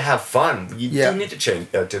need to have fun. You do need to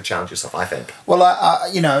challenge yourself, I think. Well,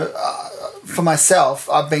 for myself,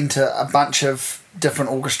 I've been to a bunch of different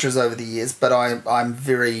orchestras over the years, but I'm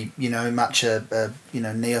very, much a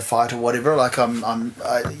neophyte or whatever. Like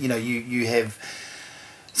you have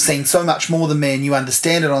seen so much more than me, and you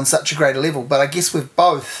understand it on such a greater level. But I guess we've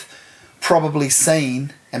both probably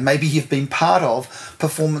seen, and maybe you've been part of,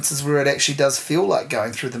 performances where it actually does feel like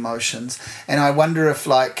going through the motions. And I wonder if,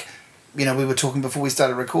 we were talking before we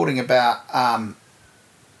started recording about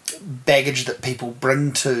baggage that people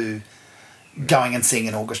bring to going and seeing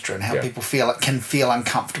an orchestra, and how people can feel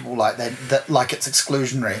uncomfortable, like that like it's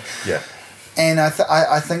exclusionary. Yeah. And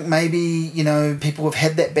I think maybe people have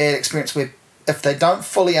had that bad experience where if they don't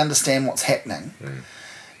fully understand what's happening,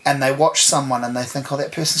 and they watch someone and they think, oh,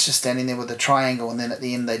 that person's just standing there with a triangle, and then at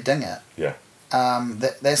the end they ding it. Yeah.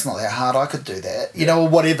 That's not that hard. I could do that. Or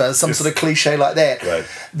whatever, some sort of cliche like that. Right.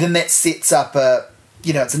 Then that sets up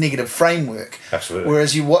it's a negative framework. Absolutely.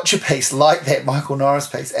 Whereas you watch a piece like that Michael Norris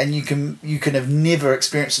piece, and you can have never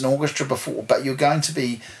experienced an orchestra before, but you're going to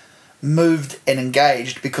be moved and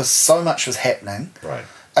engaged because so much was happening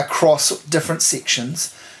across different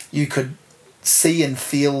sections. You could see and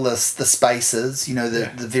feel the spaces,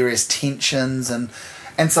 the various tensions, and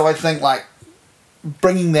so I think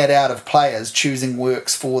bringing that out of players, choosing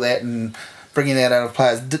works for that, and bringing that out of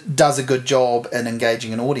players does a good job in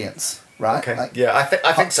engaging an audience, right? Okay.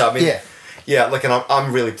 I think so. I mean, look, and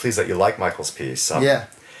I'm really pleased that you like Michael's piece.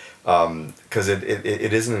 Because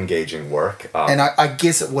it is an engaging work. And I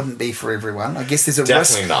guess it wouldn't be for everyone. I guess there's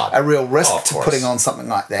a real risk to putting on something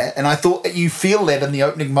like that. And I thought you feel that in the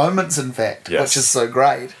opening moments, in fact, which is so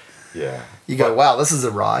great. Yeah. You go, wow, this is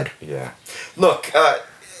a ride. Yeah. Look,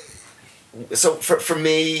 so for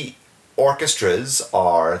me, orchestras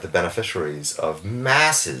are the beneficiaries of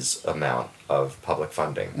masses amount of public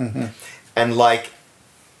funding. And like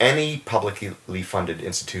any publicly funded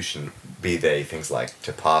institution, be they things like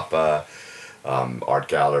Te Papa, art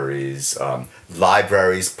galleries,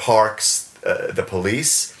 libraries, parks, the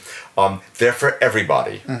police, they're for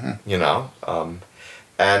everybody, and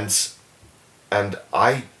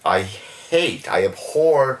I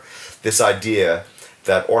abhor this idea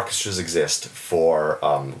that orchestras exist for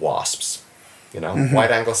WASPs.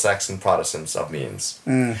 white Anglo-Saxon Protestants of means.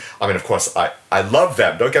 I mean, of course, I love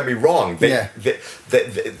them. Don't get me wrong. They,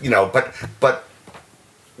 but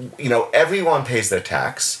everyone pays their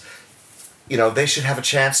tax. They should have a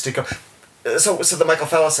chance to go. So the Michael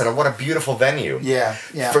Fellows Center, what a beautiful venue. Yeah.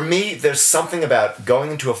 For me, there's something about going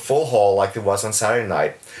into a full hall like there was on Saturday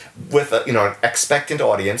night with an expectant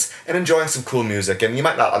audience and enjoying some cool music. And you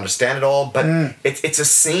might not understand it all, but it's a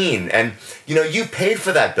scene. And, you paid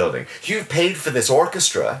for that building. You've paid for this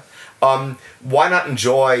orchestra. Why not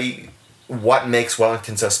enjoy what makes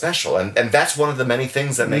Wellington so special? And that's one of the many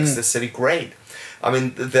things that makes this city great. I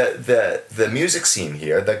mean, the music scene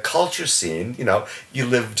here, the culture scene, you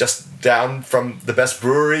live just down from the best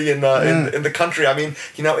brewery in the country. I mean,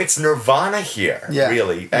 it's nirvana here,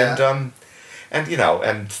 really. And, and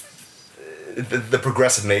the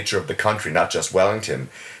progressive nature of the country, not just Wellington,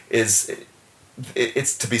 it's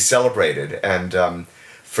to be celebrated. And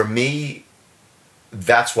for me,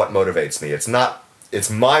 that's what motivates me. It's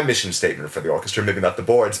my mission statement for the orchestra, maybe not the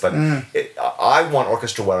board's, but I want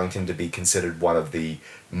Orchestra Wellington to be considered one of the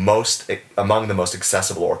among the most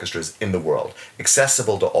accessible orchestras in the world,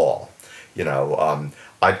 accessible to all.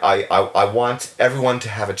 I want everyone to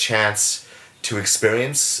have a chance to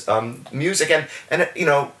experience music, and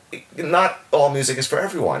not all music is for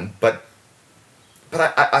everyone, but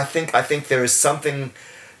I think there is something.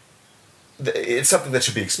 It's something that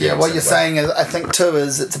should be experienced. Yeah, what you're saying is, I think too,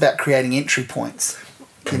 is it's about creating entry points.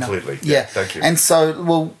 Completely. Yeah. Thank you. And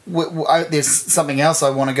so, there's something else I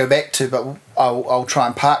want to go back to, but I'll try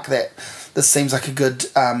and park that. This seems like a good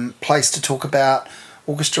place to talk about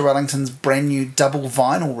Orchestra Wellington's brand new double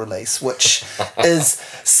vinyl release, which is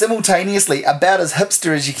simultaneously about as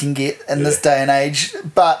hipster as you can get in this day and age,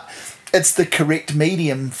 but it's the correct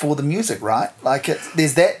medium for the music, right? Like,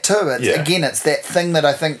 there's that too. Again, it's that thing that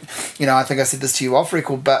I think, I think I said this to you off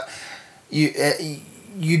record, but you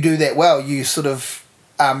do that well. You sort of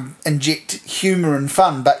inject humour and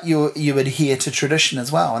fun, but you adhere to tradition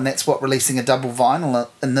as well, and that's what releasing a double vinyl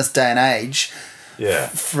in this day and age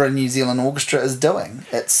for a New Zealand orchestra is doing.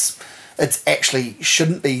 It's actually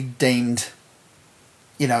shouldn't be deemed,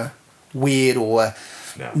 weird or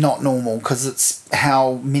not normal, because it's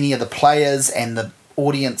how many of the players and the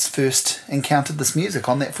audience first encountered this music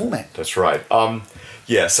on that format. That's right.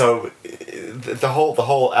 So the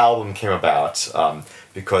whole album came about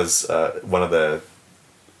because one of the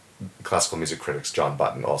classical music critics, John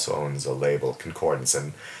Button, also owns a label, Concordance,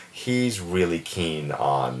 and he's really keen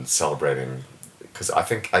on celebrating, because I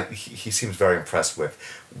think he seems very impressed with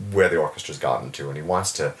where the orchestra's gotten to, and he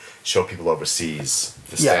wants to show people overseas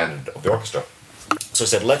the standard of the orchestra. So he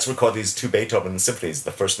said, let's record these two Beethoven symphonies,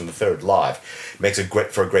 the first and the third, live. Makes it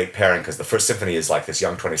great for a great pairing, because the first symphony is like this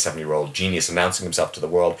young 27-year-old genius announcing himself to the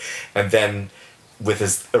world, and then with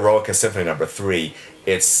his Eroica Symphony No. 3,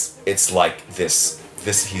 it's like this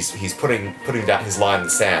he's putting down his line in the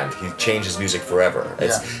sand. He changes music forever.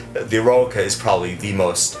 The Eroica is probably the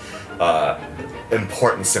most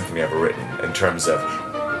important symphony ever written, in terms of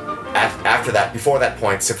after that. Before that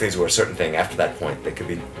point, symphonies were a certain thing. After that point,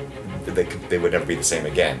 they would never be the same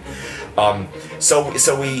again. So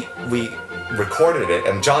we recorded it,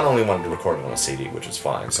 and John only wanted to record it on a CD, which was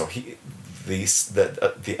fine. So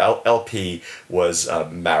the LP was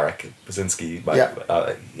Marek Basinski,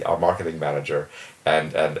 our marketing manager,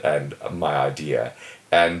 and my idea.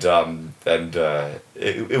 And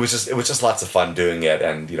it was just lots of fun doing it,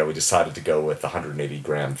 and we decided to go with 180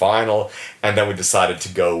 gram vinyl, and then we decided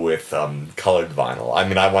to go with colored vinyl. I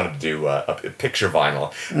mean, I wanted to do a picture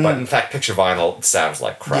vinyl, but in fact, picture vinyl sounds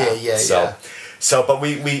like crap. But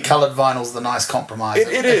we colored vinyl's the nice compromise.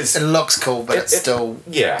 It is. It looks cool, but it's still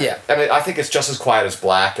And I think it's just as quiet as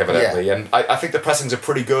black, evidently, and I think the pressings are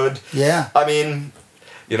pretty good. Yeah. I mean,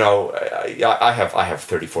 I have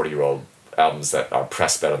 30, 40-year-old albums that are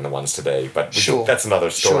pressed better than the ones today, but that's another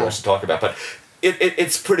story we should talk about. But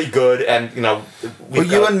it's pretty good, and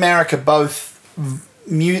you and Marek are both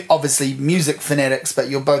obviously music fanatics, but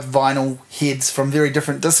you're both vinyl heads from very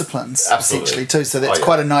different disciplines, essentially too. So that's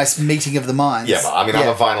quite a nice meeting of the minds. Yeah, but I mean, I'm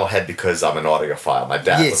a vinyl head because I'm an audiophile. My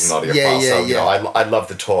dad was an audiophile, I love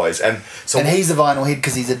the toys, and he's a vinyl head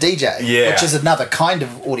because he's a DJ, which is another kind of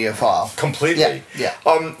audiophile. Completely.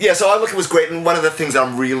 So I look, it was great, and one of the things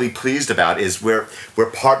I'm really pleased about is we're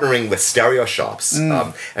partnering with stereo shops,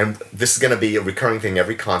 and this is going to be a recurring thing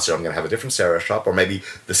every concert. I'm going to have a different stereo shop, or maybe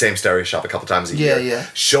the same stereo shop a couple times a year.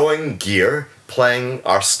 Showing gear, playing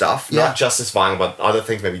our stuff, not just this vinyl, but other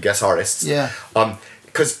things, maybe guest artists.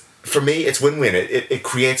 Because for me, it's win-win. It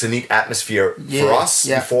creates a neat atmosphere for us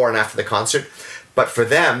before and after the concert, but for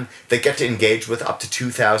them, they get to engage with up to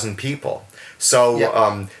 2,000 people. So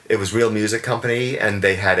Yeah. it was Real Music Company, and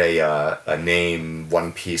they had a name,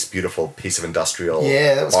 one piece, beautiful piece of industrial.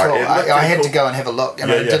 Yeah, that was art. cool. It looked I pretty had cool. to go and have a look, and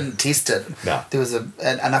Yeah, I yeah. didn't test it. No. There was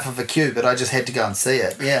enough of a queue, but I just had to go and see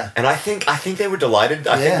it. Yeah. And I think they were delighted.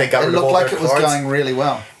 I think they got it rid of looked all like their it was cards. going really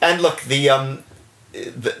well. And look,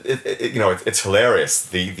 it's hilarious.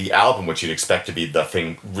 The album, which you'd expect to be the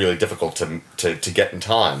thing really difficult to get in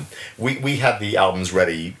time, we had the albums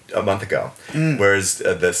ready a month ago, whereas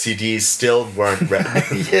the CDs still weren't ready.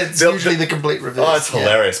 Yeah, it's usually the complete reverse. Oh, it's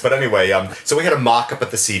hilarious. But anyway, so we had a mock-up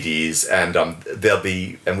at the CDs, and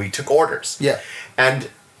and we took orders. Yeah. And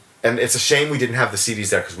it's a shame we didn't have the CDs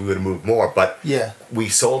there because we would have moved more. But Yeah. we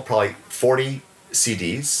sold probably 40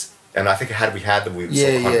 CDs, and I think had we had them, we would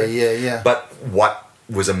Yeah, sold 100. yeah. But what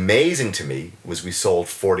was amazing to me was we sold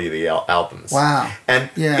 40 of the albums. Wow. And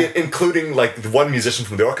Yeah. Including like the one musician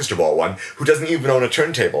from the orchestra ball one who doesn't even own a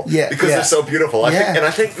turntable. Yeah, Because yeah. they're so beautiful. Yeah.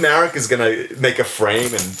 I think Marek is going to make a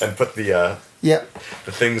frame and put the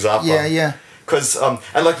things up. Yeah, yeah. Because and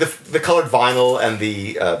like the colored vinyl and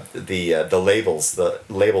the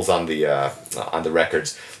labels on the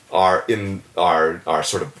records are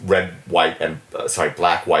sort of red, white, and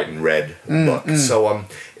black, white, and red look. So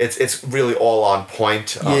it's really all on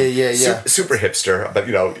point. Yeah. Super hipster, but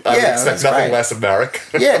I would expect that's nothing great. less of Marek.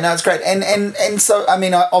 Yeah, no, it's great. And so, I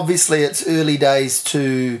mean, obviously it's early days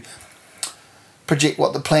to project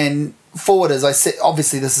what the plan forward is. I said,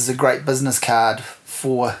 obviously this is a great business card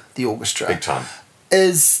for the orchestra. Big time.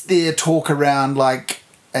 Is there talk around like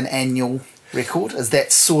an annual record? Is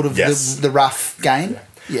that sort of Yes. the rough game?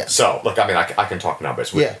 Yeah. So, look, I mean, I can talk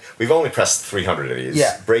numbers. Yeah. We've only pressed 300 of these.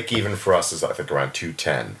 Yeah. Break even for us is, I think, around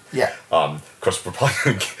 210. Yeah. Of course,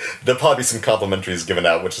 there'll probably be some complimentaries given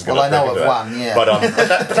out, which is going to Well, I know of one, yeah. But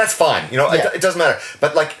that's fine. Yeah. It doesn't matter.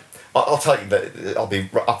 But, like, I'll tell you, that I'll be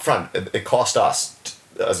upfront. It cost us,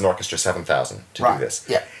 as an orchestra, $7,000 to Right. do this.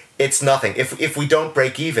 Yeah. It's nothing. If we don't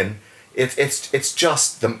break even, it's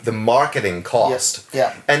just the marketing cost.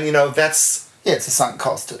 Yeah. And, that's... Yeah, it's a sunk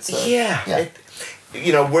cost. It's Yeah.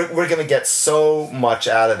 We're going to get so much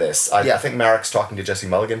out of this. I think Marek's talking to Jesse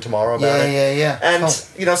Mulligan tomorrow about it. Yeah. And,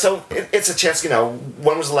 Cool. so it's a chance,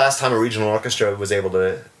 when was the last time a regional orchestra was able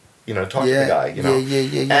to, talk to the guy,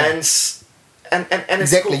 Yeah. And it's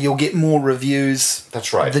Exactly, cool. you'll get more reviews.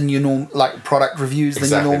 That's right. Than you like product reviews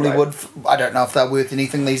Exactly than you normally right. would. I don't know if they're worth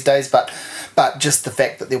anything these days, but just the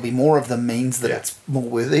fact that there'll be more of them means that it's more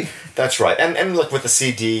worthy. That's right. And look, with the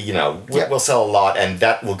CD, we'll sell a lot, and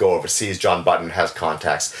that will go overseas. John Button has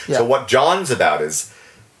contacts. Yeah. So what John's about is,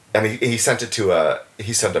 and he sent it to a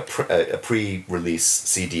pre-release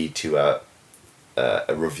CD to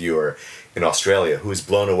a reviewer in Australia who was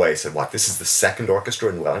blown away. Said, "What? This is the second orchestra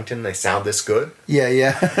in Wellington. They sound this good." Yeah.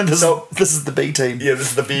 This is the B team. Yeah, this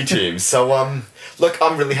is the B team. So look,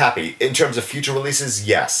 I'm really happy in terms of future releases.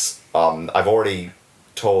 Yes. I've already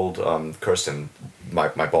told Kirsten, my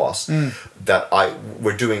boss, that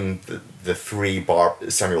we're doing the three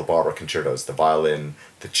Samuel Barber concertos: the violin,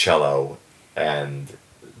 the cello, and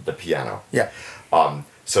the piano. Yeah.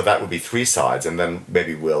 So that would be 3 sides, and then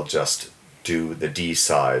maybe we'll just do the D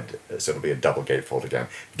side, so it'll be a double gatefold again.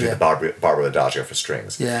 Do the Barber Adagio for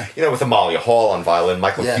strings. Yeah. With Amalia Hall on violin,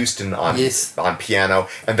 Michael Yeah. Houston on Yes. piano,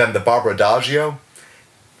 and then the Barber Adagio.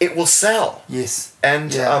 It will sell. Yes.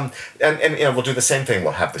 And Yeah. and we'll do the same thing.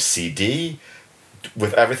 We'll have the CD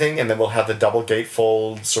with everything, and then we'll have the double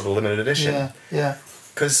gatefold sort of limited edition. Yeah.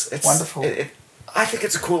 Because it's Wonderful. I think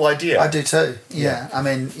it's a cool idea. I do too. Yeah. I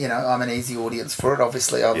mean, I'm an easy audience for it.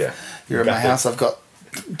 Obviously, you're in my house. I've got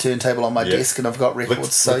turntable on my desk, and I've got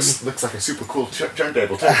records. Looks like a super cool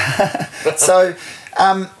turntable too. So,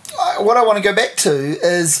 what I want to go back to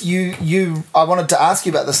is I wanted to ask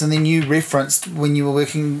you about this, and then you referenced when you were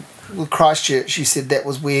working with Christchurch, you said that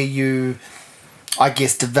was where you, I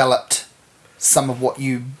guess, developed some of what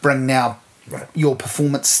you bring now, Right. your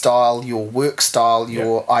performance style, your work style,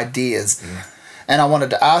 your ideas. And I wanted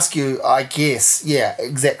to ask you, I guess,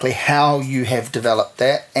 exactly how you have developed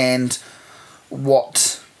that and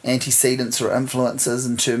what antecedents or influences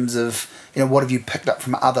in terms of, what have you picked up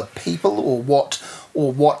from other people, or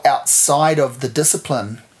what outside of the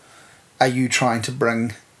discipline are you trying to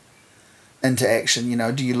bring into action?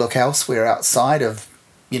 Do you look elsewhere outside of,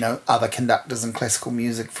 other conductors in classical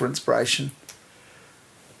music for inspiration?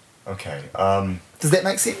 Okay. Does that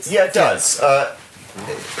make sense? Yeah, it does.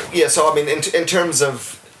 So I mean, in terms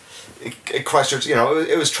of Christchurch,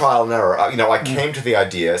 it was trial and error. I came to the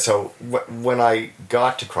idea. So when I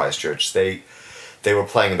got to Christchurch, they were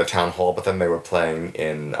playing in the town hall, but then they were playing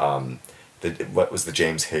in what was the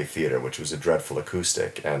James Hay Theatre, which was a dreadful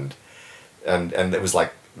acoustic, and it was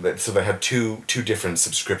like so they had two different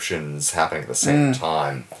subscriptions happening at the same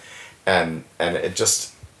time, and it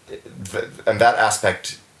just and that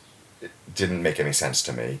aspect didn't make any sense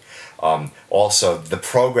to me. Also, the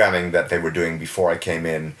programming that they were doing before I came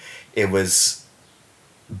in, it was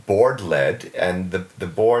board led, and the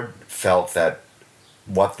board felt that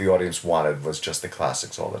what the audience wanted was just the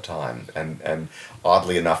classics all the time, and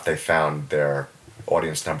oddly enough, they found their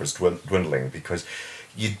audience numbers dwindling because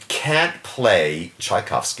you can't play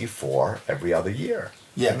Tchaikovsky 4 every other year.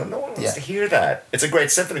 Yeah. No one wants to hear that. It's a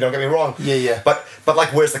great symphony, don't get me wrong. Yeah. But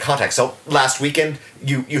like, where's the context? So last weekend,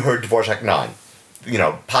 you heard Dvorak 9.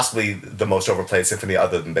 Possibly the most overplayed symphony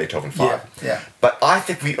other than Beethoven 5. Yeah. But I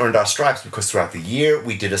think we earned our stripes because throughout the year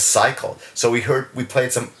we did a cycle. So we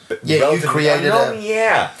played some. Yeah, you created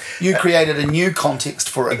You Uh, created a new context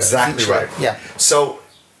for it. Exactly right. Yeah. So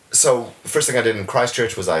the first thing I did in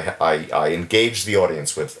Christchurch was I engaged the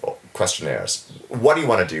audience with questionnaires. What do you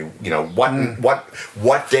want to do?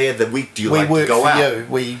 What day of the week do you like to go out?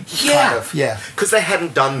 We kind of because they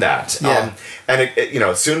hadn't done that. Yeah. And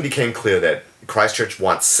it soon became clear that Christchurch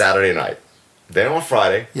wants Saturday night. They don't want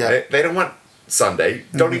Friday. Yeah. They don't want Sunday.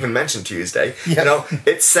 Don't even mention Tuesday. Yeah.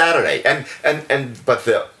 It's Saturday. But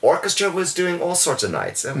the orchestra was doing all sorts of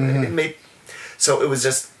nights. So it was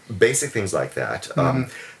just basic things like that.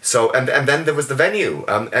 So and then there was the venue,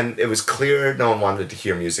 and it was clear no one wanted to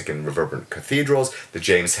hear music in reverberant cathedrals. The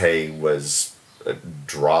James Hay was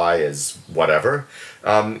dry as whatever,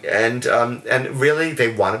 and really they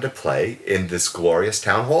wanted to play in this glorious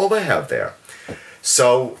town hall they have there.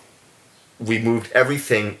 So we moved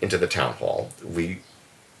everything into the town hall. We,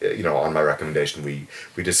 on my recommendation, we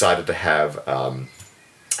decided to have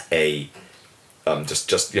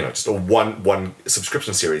just a one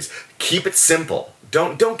subscription series. Keep it simple.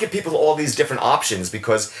 Don't give people all these different options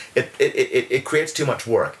because it creates too much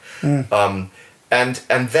work. And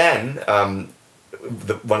then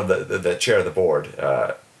one of the chair of the board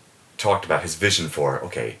talked about his vision for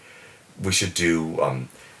we should do.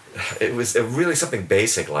 It was really something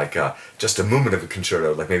basic like just a movement of a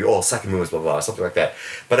concerto, like maybe all second movements, blah blah, something like that.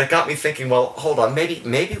 But it got me thinking. Well, hold on, maybe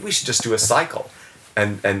we should just do a cycle.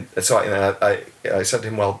 And so I said to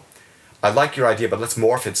him, well, I like your idea, but let's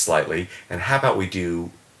morph it slightly. And how about we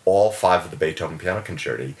do all 5 of the Beethoven piano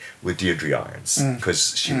concerti with Deirdre Irons,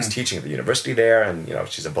 because she was teaching at the university there, and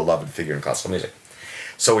she's a beloved figure in classical music.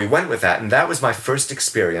 So we went with that, and that was my first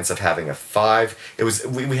experience of having a 5. It was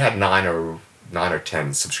we had 9 or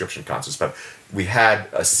 10 subscription concerts, but we had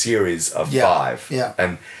a series of 5. Yeah.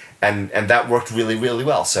 And that worked really, really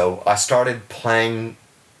well. So I started playing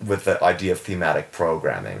with the idea of thematic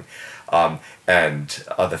programming, and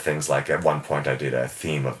other things. Like at one point I did a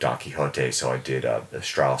theme of Don Quixote, so I did a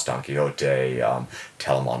Strauss Don Quixote.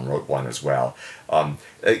 Telemann wrote one as well.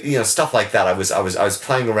 Stuff like that. I was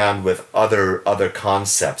playing around with other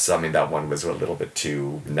concepts. I mean, that one was a little bit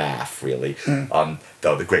too naff, really.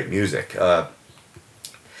 Though the great music.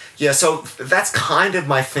 So that's kind of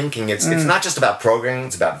my thinking. It's not just about programming.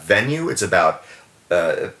 It's about venue. It's about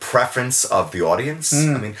preference of the audience.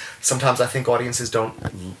 I mean, sometimes I think orchestras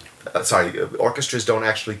don't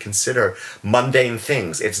actually consider mundane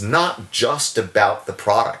things. It's not just about the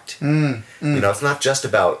product. It's not just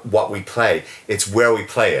about what we play. It's where we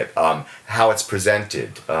play it, how it's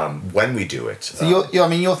presented, when we do it. So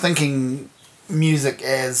you're thinking music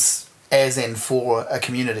as in for a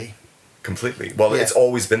community. Completely. Well, it's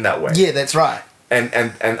always been that way. Yeah, that's right. And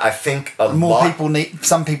I think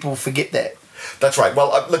some people forget that. That's right.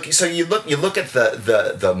 Well, look. So you look at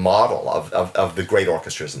the model of the great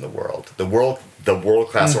orchestras in the world. The world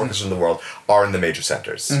class orchestras in the world are in the major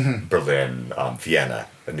centers: Berlin, Vienna,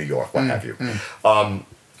 New York, what have you.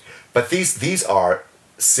 But these are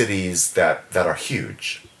cities that are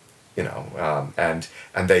huge, and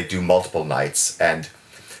they do multiple nights. And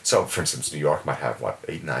so, for instance, New York might have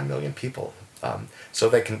 8-9 million people. So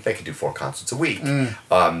they can do 4 concerts a week.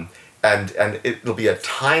 And it'll be a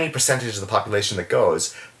tiny percentage of the population that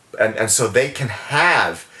goes, and so they can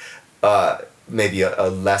have maybe a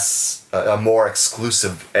more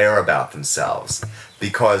exclusive air about themselves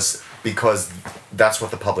because that's what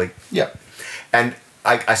the public. Yeah. And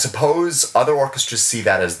I suppose other orchestras see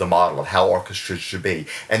that as the model of how orchestras should be,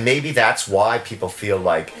 and maybe that's why people feel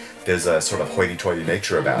like there's a sort of hoity-toity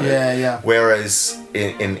nature about it. Yeah. Whereas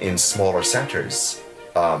in smaller centers.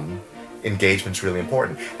 Engagement's really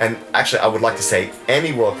important. And actually, I would like to say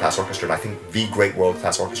any world-class orchestra, and I think the great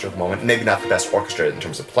world-class orchestra at the moment, maybe not the best orchestra in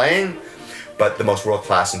terms of playing, but the most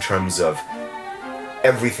world-class in terms of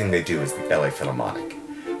everything they do is the LA Philharmonic.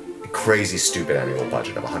 A crazy, stupid annual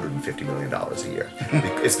budget of $150 million a year.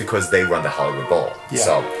 It's because they run the Hollywood Bowl. Yeah.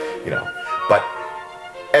 So, but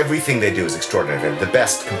everything they do is extraordinary. They have the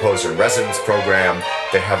best composer in residence program.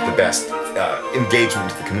 They have the best engagement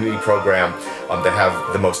with the community program. They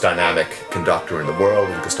have the most dynamic conductor in the world,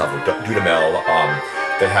 Gustavo Dudamel.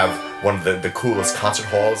 They have one of the coolest concert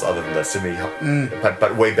halls, other than the Sydney,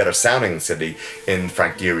 but way better sounding in Sydney, in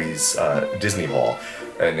Frank Gehry's Disney Hall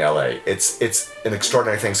in LA. It's an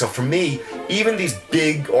extraordinary thing. So for me, even these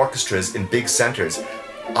big orchestras in big centers,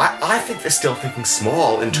 I think they're still thinking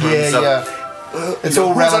small in terms of. It's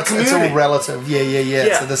all relative. It's all relative.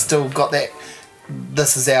 Yeah. So they've still got that.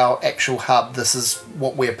 This is our actual hub. This is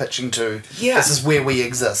what we're pitching to. Yeah. This is where we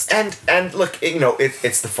exist. And look,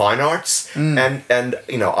 it's the fine arts, and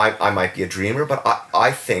I might be a dreamer, but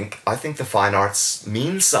I think the fine arts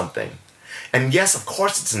means something, and yes, of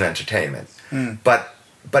course, it's an entertainment, but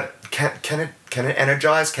can it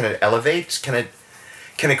energize? Can it elevate? Can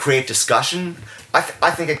it create discussion?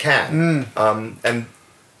 I think it can.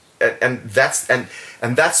 And that's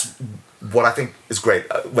what I think is great.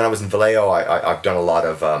 When I was in Vallejo, I've done a lot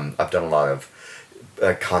of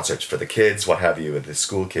concerts for the kids, what have you, with the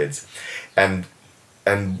school kids, and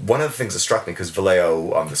one of the things that struck me, because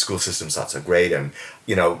Vallejo, the school system's not so great, and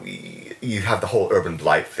you have the whole urban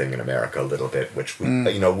blight thing in America a little bit, which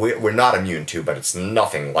we're not immune to, but it's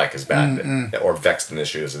nothing like as bad or vexed an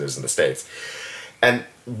issue as it is in the States. And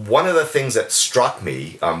one of the things that struck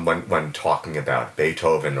me when talking about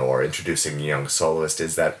Beethoven or introducing a young soloist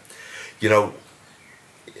is that,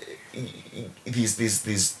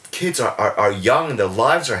 these kids are young and their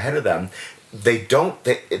lives are ahead of them. It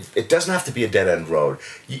doesn't have to be a dead end road.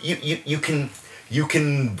 You can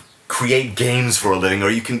create games for a living,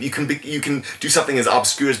 or you can do something as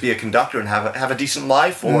obscure as be a conductor and have a decent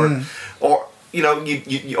life, or you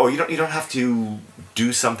don't have to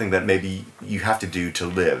do something that maybe you have to do to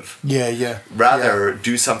live. Rather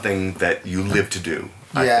do something that you live to do.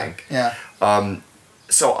 I think.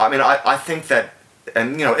 So I mean, I think that,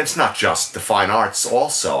 and it's not just the fine arts.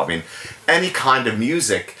 Also, I mean, any kind of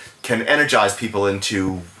music can energize people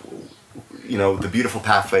into, the beautiful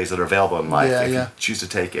pathways that are available in life if you choose to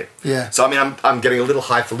take it. So I mean, I'm getting a little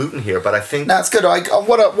highfalutin here, but I think that's good.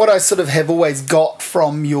 What I sort of have always got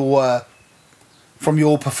from your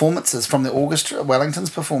performances, from the orchestra, Wellington's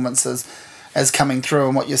performances, as coming through,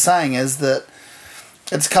 and what you're saying is that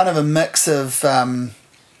it's kind of a mix of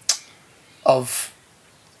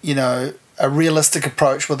a realistic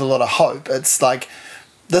approach with a lot of hope. It's like,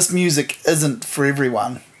 this music isn't for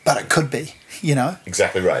everyone, but it could be,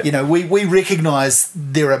 Exactly right. We recognise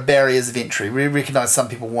there are barriers of entry. We recognise some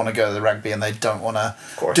people want to go to the rugby and they don't want to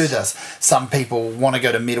do this. Some people want to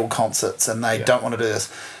go to metal concerts and they don't want to do this.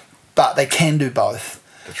 But they can do both.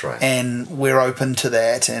 That's right. And we're open to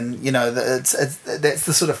that, and that's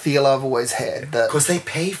the sort of feel I've always had. Because they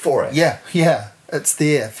pay for it. Yeah, it's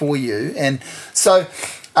there for you, and so,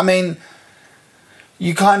 I mean,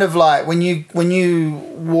 you kind of like when you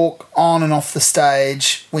walk on and off the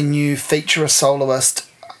stage, when you feature a soloist.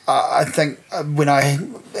 I think when I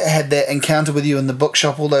had that encounter with you in the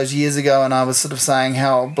bookshop all those years ago, and I was sort of saying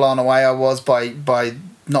how blown away I was by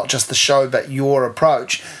not just the show but your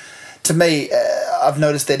approach. To me, I've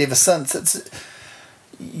noticed that ever since. It's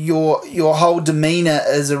your whole demeanour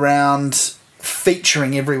is around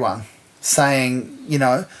featuring everyone, saying,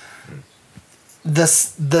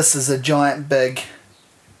 this is a giant big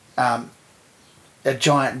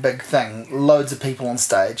thing, loads of people on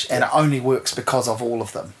stage, and it only works because of all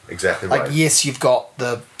of them. Exactly right. Like, yes, you've got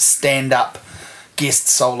the stand-up guest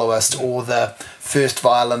soloist or the first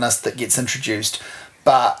violinist that gets introduced,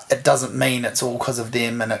 but it doesn't mean it's all because of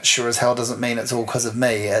them, and it sure as hell doesn't mean it's all because of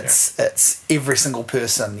me. It's every single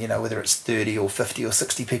person, whether it's 30 or 50 or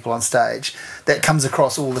 60 people on stage. That comes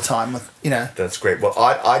across all the time with, That's great. Well,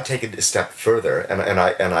 I'd take it a step further, and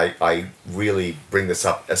I really bring this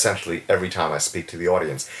up essentially every time I speak to the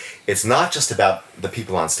audience. It's not just about the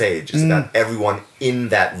people on stage, it's about everyone in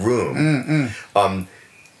that room.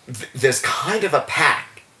 There's kind of a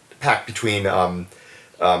pact between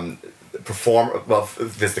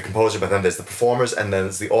there's the composer, but then there's the performers, and then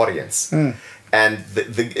there's the audience, and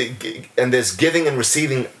and there's giving and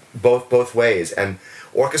receiving both ways. And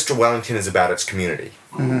Orchestra Wellington is about its community,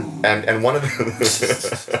 and one of the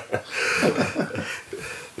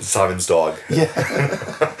Simon's dog.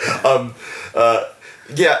 And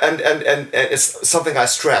it's something I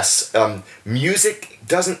stress. Music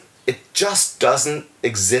just doesn't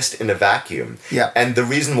exist in a vacuum. And the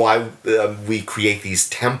reason why we create these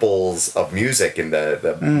temples of music in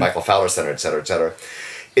the Michael Fowler Center, et cetera,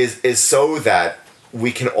 is so that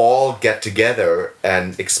we can all get together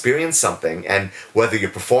and experience something, and whether you're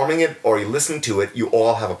performing it or you're listening to it, you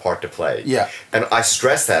all have a part to play. And I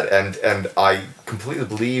stress that, and I completely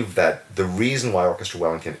believe that the reason why Orchestra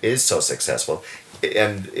Wellington is so successful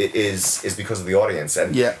and it is because of the audience.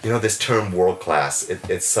 And Yeah. you know, this term world class,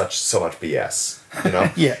 it's so much BS. You know,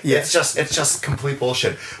 Yeah. it's just complete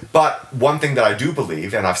bullshit. But one thing that I do believe,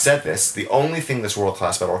 and I've said this, the only thing that's world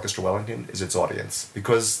class about Orchestra Wellington is its audience,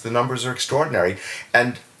 because the numbers are extraordinary,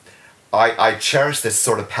 and I cherish this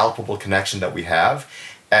sort of palpable connection that we have,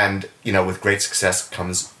 and you know, with great success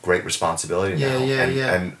comes great responsibility now,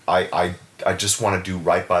 and I just want to do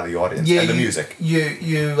right by the audience and the music.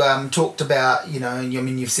 You talked about, you know, I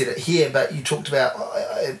mean, you've said it here, but you talked about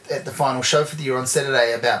at the final show for the year on Saturday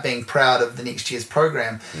about being proud of the next year's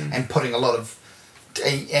program and putting a lot of,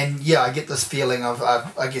 and yeah, I get this feeling of,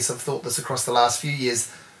 I guess I've thought this across the last few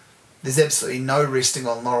years, there's absolutely no resting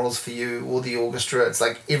on laurels for you or the orchestra. It's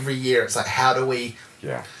like every year, it's like, how do we,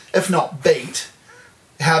 if not beat,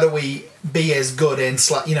 how do we be as good and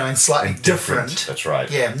slightly different? That's right.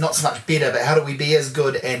 Yeah, not so much better, but how do we be as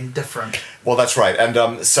good and different? Well, that's right.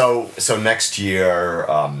 And so next year,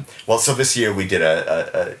 so this year we did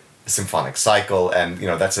a symphonic cycle, and you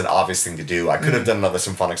know, that's an obvious thing to do. I could have done another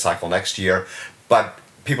symphonic cycle next year, but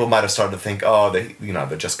people might have started to think, oh,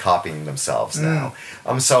 they're just copying themselves now.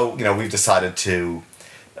 So you know, we've decided to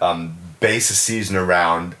base a season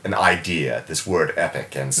around an idea, this word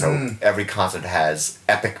epic, and so every concert has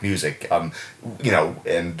epic music. You know,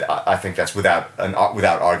 and I think that's without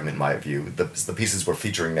argument, in my view. The pieces we're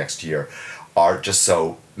featuring next year are just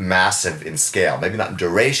so massive in scale, maybe not in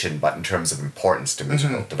duration, but in terms of importance to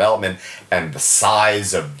musical development and the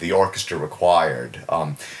size of the orchestra required.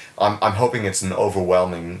 I'm hoping it's an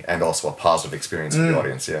overwhelming and also a positive experience for the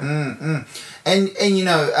audience. Yeah. And you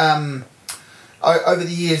know, over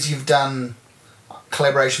the years you've done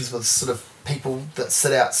collaborations with sort of people that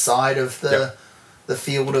sit outside of the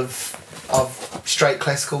field of straight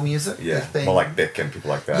classical music. Yeah, more like Bick and people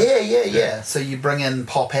like that. Yeah. So you bring in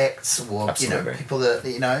pop acts or Absolutely. You know, people that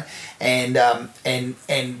you know, and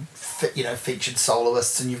you know, featured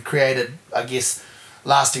soloists, and you've created, I guess,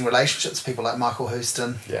 lasting relationships. People like Michael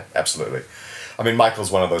Houston. Yeah, absolutely. I mean, Michael's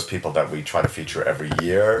one of those people that we try to feature every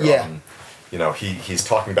year. Yeah. You know, he's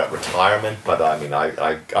talking about retirement, but I mean,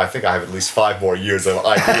 I think I have at least 5 more years of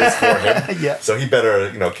ideas for him. Yeah. So he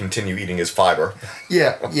better, you know, continue eating his fiber.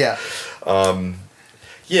 Yeah.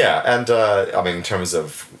 Yeah, and I mean, in terms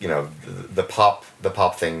of, you know, the pop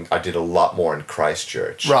thing, I did a lot more in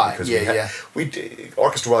Christchurch. Right. Because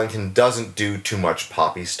Orchestra Wellington doesn't do too much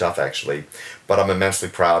poppy stuff actually, but I'm immensely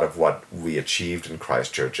proud of what we achieved in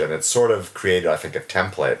Christchurch, and it sort of created, I think, a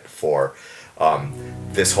template for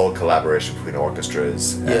this whole collaboration between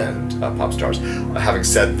orchestras and pop stars. Having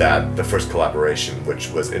said that, the first collaboration,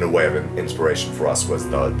 which was in a way of an inspiration for us, was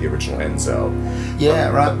the original Enzo. Yeah,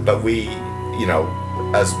 right. But we, you know,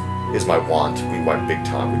 as is my want, we went big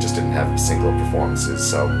time. We just didn't have single performances.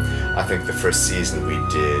 So I think the first season we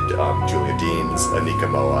did Julia Deans, Anika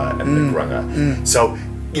Moa, and Nick Runga. So,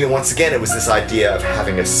 you know, once again, it was this idea of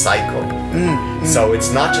having a cycle. So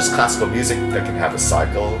it's not just classical music that can have a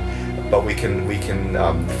cycle, but we can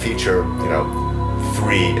feature, you know,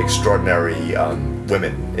 3 extraordinary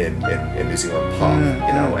women in New Zealand pop,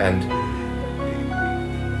 you know, and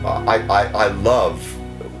I love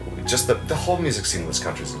just the whole music scene in this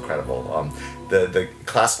country is incredible. The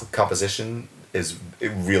classical composition is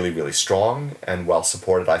really, really strong and well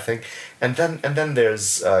supported, I think, and then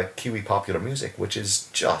there's Kiwi popular music, which is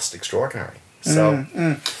just extraordinary. So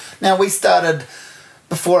now we started.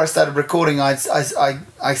 Before I started recording, I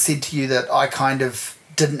said to you that I kind of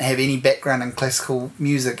didn't have any background in classical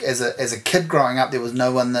music as a kid growing up. There was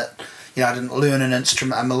no one that, you know, I didn't learn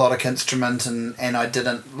a melodic instrument, and I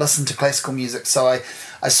didn't listen to classical music. So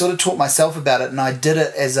I sort of taught myself about it, and I did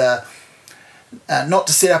it as a, not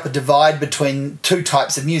to set up a divide between 2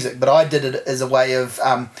 types of music, but I did it as a way of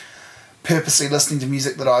purposely listening to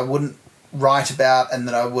music that I wouldn't write about and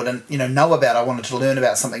that I wouldn't, you know about. I wanted to learn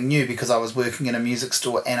about something new because I was working in a music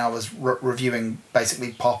store and I was reviewing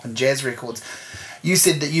basically pop and jazz records. You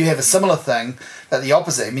said that you have a similar thing, but the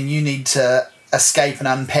opposite. I mean, you need to escape and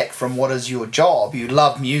unpack from what is your job. You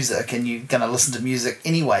love music and you're going to listen to music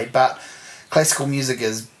anyway, but classical music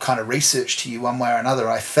is kind of research to you one way or another,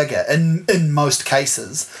 I figure, in most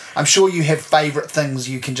cases. I'm sure you have favourite things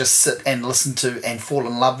you can just sit and listen to and fall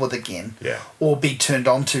in love with again. Yeah. Or be turned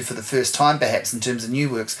on to for the first time, perhaps, in terms of new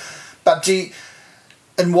works. But in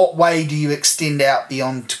what way do you extend out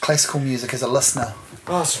beyond classical music as a listener?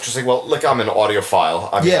 Oh, that's interesting. Well, look, I'm an audiophile.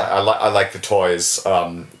 I like the toys.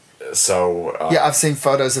 Yeah, I've seen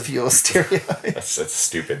photos of your stereo. It's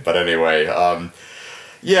stupid, but anyway...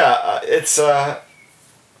 it's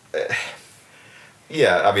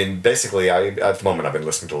Yeah, I mean, basically, at the moment I've been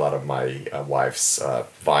listening to a lot of my wife's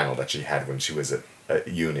vinyl that she had when she was at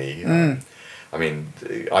uni. I mean,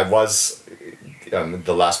 I was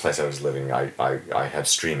the last place I was living. I had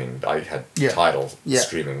streaming. I had Tidal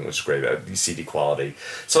streaming, which was great. CD quality.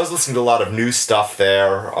 So I was listening to a lot of new stuff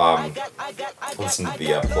there. Listened to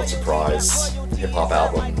the Pulitzer Prize hip hop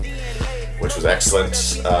album, which was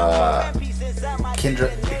excellent.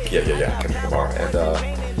 Kendrick. Yeah, Kendrick Lamar,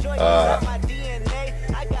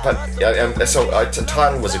 and so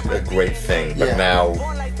Tidal was a great thing, but now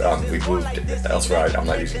we've moved elsewhere. I'm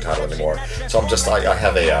not using Tidal anymore, so I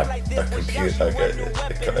have a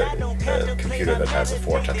computer that has a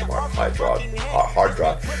 4 tetrabyte hard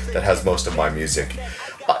drive that has most of my music.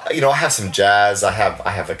 I have some jazz. I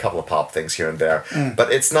have a couple of pop things here and there,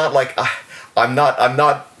 but it's not like I'm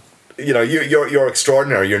not. You're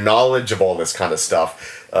extraordinary. Your knowledge of all this kind of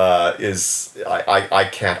stuff is I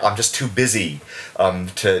can't. I'm just too busy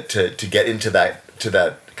to get into that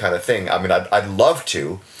kind of thing. I mean, I'd love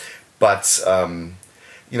to, but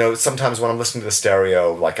sometimes when I'm listening to the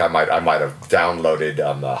stereo, like I might have downloaded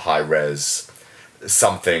high res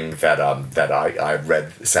something that I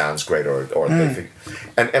read sounds great or they think,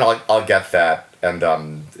 and I'll get that. And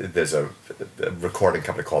there's a recording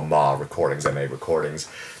company called MA Recordings, MA Recordings,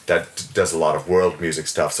 that does a lot of world music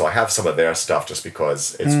stuff. So I have some of their stuff just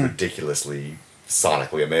because it's ridiculously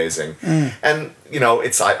sonically amazing. And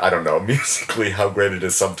it's I don't know musically how great it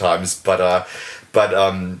is sometimes, but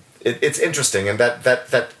it's interesting, and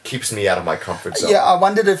that keeps me out of my comfort zone. Yeah, I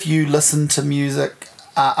wondered if you listen to music.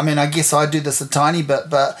 I mean, I guess I do this a tiny bit,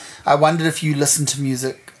 but I wondered if you listen to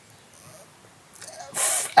music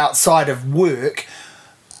outside of work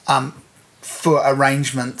for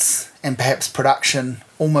arrangements and perhaps production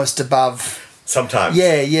almost above. Sometimes.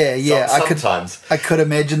 Yeah. Sometimes. I could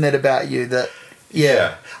imagine that about you. That.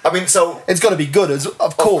 Yeah. I mean, so it's got to be good,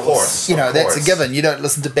 of course. That's a given. You don't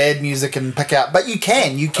listen to bad music and pick out, but you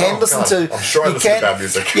can listen to. I'm sure I listen to bad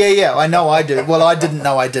music. Yeah, I know I do. Well, I didn't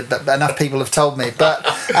know I did, but enough people have told me. But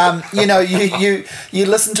you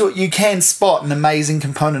listen to it, you can spot an amazing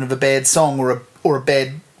component of a bad song or a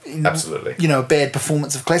bad. Absolutely. A bad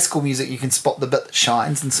performance of classical music. You can spot the bit that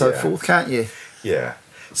shines and so forth, can't you? Yeah.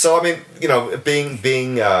 So I mean,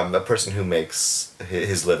 being a person who makes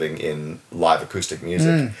his living in live acoustic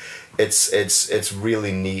music, it's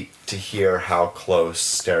really neat to hear how close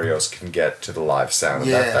stereos can get to the live sound.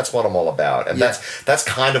 And that's what I'm all about, and that's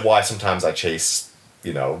kind of why sometimes I chase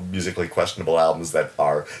musically questionable albums that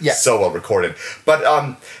are so well recorded. But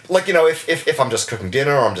if I'm just cooking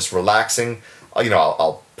dinner or I'm just relaxing,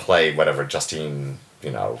 I'll play whatever Justine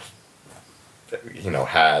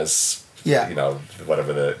has.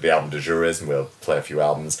 Whatever the album du jour is, and we'll play a few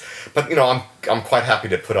albums. But I'm quite happy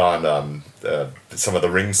to put on some of the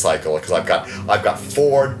Ring Cycle, because I've got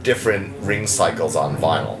 4 different Ring Cycles on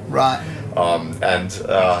vinyl. Right.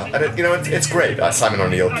 It's great. Simon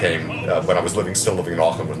O'Neill came when I was still living in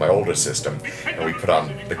Auckland with my older system, and we put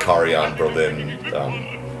on the Carillon Berlin.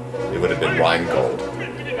 It would have been Rheingold,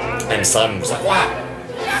 and Simon was like, "Wow,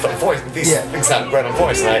 these things sound great on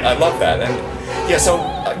voice," and I love that. And so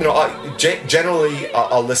generally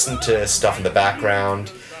I'll listen to stuff in the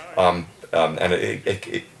background, and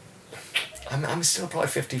I'm still probably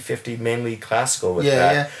 50-50, mainly classical with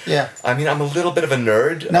that. Yeah. I mean, I'm a little bit of a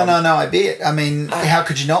nerd. No, I bet. I mean, how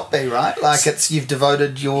could you not be, right? Like, you've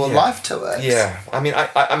devoted your life to it. Yeah. I mean,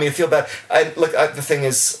 I feel bad. The thing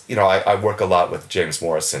is, I work a lot with James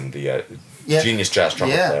Morrison, the genius jazz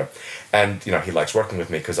trumpet player, and he likes working with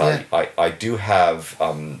me because I do have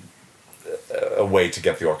a way to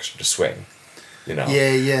get the orchestra to swing.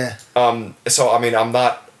 So I mean, I'm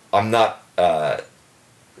not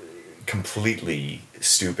completely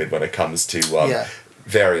stupid when it comes to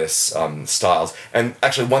various styles. And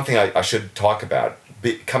actually, one thing I should talk about,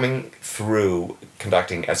 coming through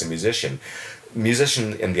conducting as a musician in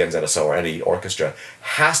the NZSO or any orchestra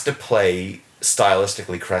has to play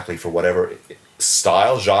stylistically correctly for whatever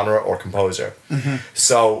style, genre, or composer. Mm-hmm.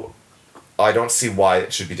 So I don't see why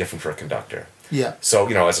it should be different for a conductor. Yeah. So,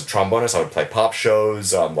 as a trombonist, I would play pop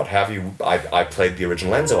shows, what have you. I played the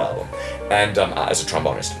original Enzo album, and as a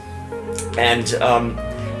trombonist.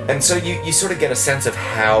 And so you sort of get a sense of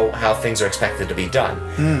how things are expected to be done.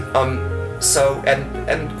 So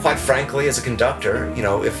and quite frankly, as a conductor,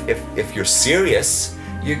 if you're serious,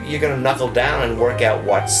 you're going to knuckle down and work out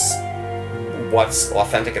what's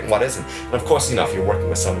authentic and what isn't. And of course, if you're working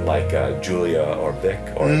with someone like Julia or Vic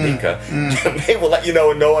or Anika, they will let you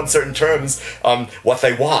know in no uncertain terms what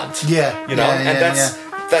they want.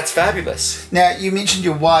 That's fabulous. Now, you mentioned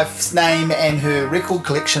your wife's name and her record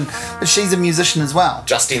collection, but she's a musician as well.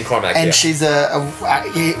 Justine Cormack, And yeah. she's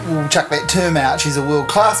we'll chuck that term out, she's a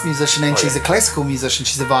world-class musician and she's a classical musician,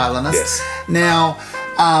 she's a violinist. Yes. Now,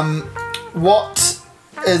 what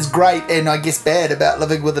is great and I guess bad about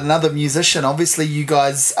living with another musician, obviously you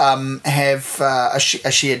guys have a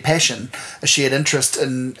shared passion, a shared interest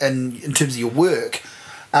in terms of your work.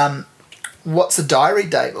 What's a diary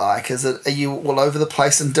date like? Are you all over the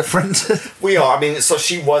place and different? We are. I mean, so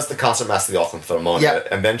she was the concertmaster of the Auckland Philharmonic, Yep.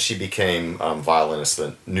 and then she became violinist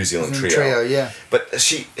of the New Zealand Trio. Trio, yeah. But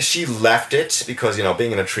she left it because,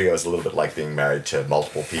 being in a trio is a little bit like being married to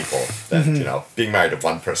multiple people. That, being married to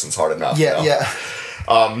one person's hard enough. Yeah, yeah.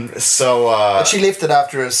 But she left it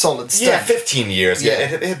after a solid stint. Yeah, 15 years. Yeah.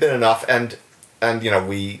 It had been enough, and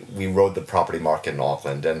we rode the property market in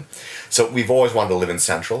Auckland, and so we've always wanted to live in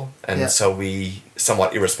Central, and so we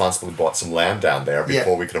somewhat irresponsibly bought some land down there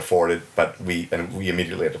before we could afford it, but we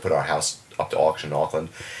immediately had to put our house up to auction in Auckland,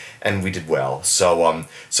 and we did well. So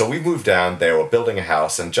we moved down there, we're building a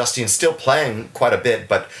house, and Justine's still playing quite a bit,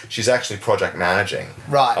 but she's actually project managing.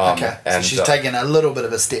 Right, okay. And so she's taken a little bit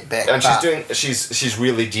of a step back. And she's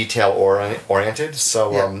really detail oriented,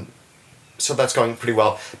 so so that's going pretty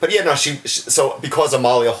well. But yeah, no, so because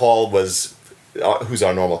Amalia Hall was, who's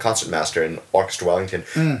our normal concertmaster in Orchestra Wellington,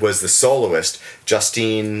 was the soloist,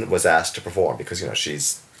 Justine was asked to perform because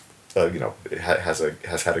she's,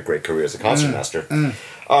 has had a great career as a concertmaster, and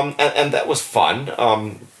that was fun.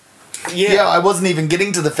 Yeah, I wasn't even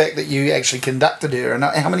getting to the fact that you actually conducted her. And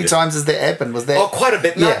how many times has that happened? Was that? Oh, quite a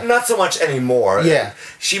bit. Not so much anymore. Yeah,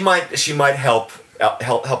 she might help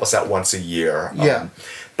us out once a year. Yeah.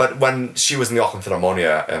 But when she was in the Auckland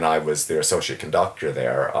Philharmonia and I was their associate conductor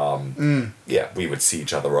there, we would see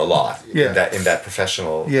each other a lot in that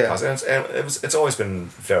professional process. And it's always been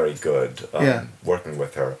very good working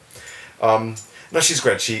with her. No, she's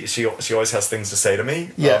great. She always has things to say to me.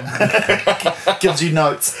 Yeah, gives you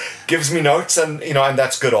notes. Gives me notes, and and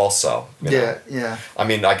that's good also. Yeah. I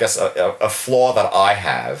mean, I guess a flaw that I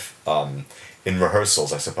have in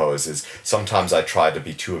rehearsals, I suppose, is sometimes I try to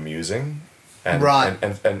be too amusing. And, right.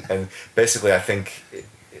 And basically, I think,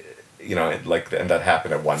 and that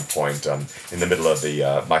happened at one point in the middle of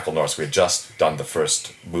the Michael Norris. We had just done the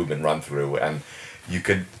first movement run through, and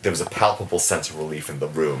there was a palpable sense of relief in the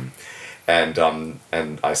room, and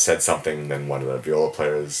I said something, and one of the viola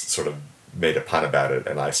players sort of made a pun about it,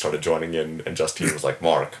 and I started joining in, and Justine was like,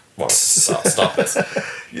 Mark, stop this,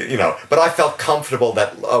 But I felt comfortable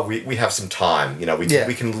that we have some time,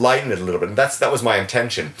 we can lighten it a little bit, and that was my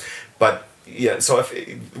intention, but. Yeah, so if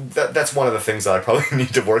that's one of the things that I probably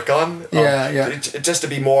need to work on. Just to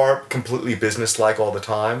be more completely businesslike all the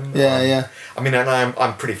time. Yeah. I mean, and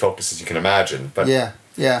I'm pretty focused, as you can imagine. But yeah.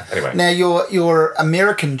 Anyway, now your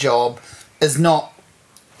American job is not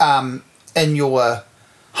in your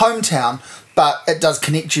hometown, but it does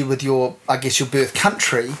connect you with your birth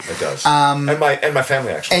country. It does. And my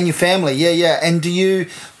family actually. And your family, yeah. And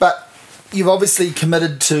but you've obviously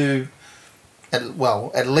committed to.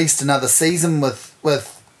 At least another season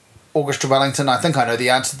with Orchestra Wellington. I think I know the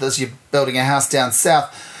answer to this. You're building a house down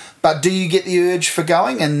south. But do you get the urge for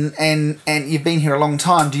going? And you've been here a long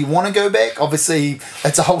time. Do you want to go back? Obviously,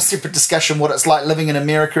 it's a whole separate discussion what it's like living in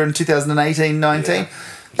America in 2018, 19. Yeah.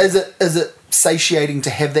 Is it satiating to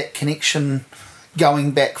have that connection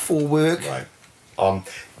going back for work? Right.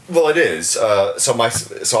 Well, it is. So my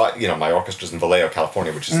orchestra's in Vallejo,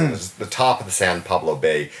 California, which is the top of the San Pablo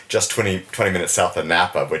Bay, just 20 minutes south of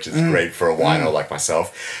Napa, which is great for a wino like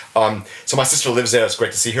myself. So my sister lives there. It's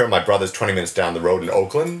great to see her. My brother's 20 minutes down the road in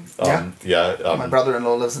Oakland. My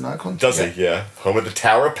brother-in-law lives in Oakland. Does he? Yeah. Home of the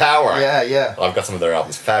Tower of Power. Yeah. I've got some of their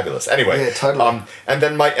albums. Fabulous. Anyway. Yeah, totally. And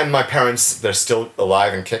then my parents, they're still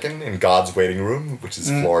alive and kicking in God's Waiting Room, which is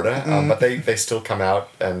Florida. But they still come out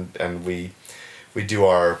and we do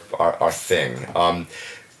our thing,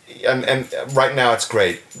 and right now it's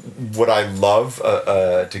great. Would I love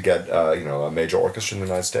to get a major orchestra in the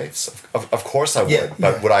United States? Of course I would.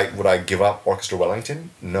 But would I give up Orchestra Wellington?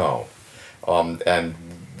 No. And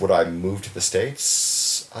would I move to the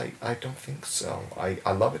States? I don't think so.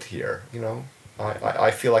 I love it here.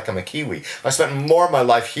 I feel like I'm a Kiwi. I spent more of my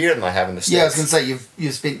life here than I have in the States. Yeah, I was going to say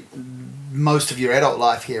you've spent most of your adult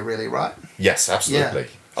life here, really, right? Yes, absolutely. Yeah.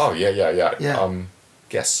 Oh yeah.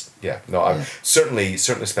 Yes. Yeah. No, I've certainly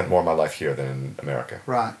spent more of my life here than in America.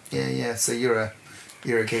 Right. Yeah. So you're a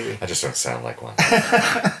Kiwi. I just don't sound like one.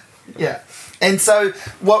 Yeah. And so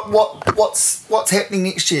what's happening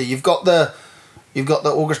next year? You've got the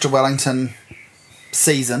Orchestra Wellington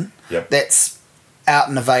season. Yep. That's out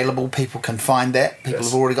and available. People can find that. People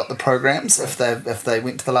Yes. have already got the programs if they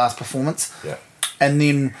went to the last performance. Yeah. And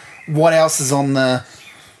then what else is on the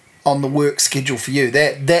work schedule for you?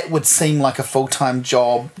 That would seem like a full-time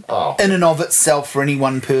job in and of itself for any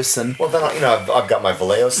one person. Well, then I've got my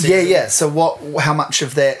Vallejo season. Yeah. So how much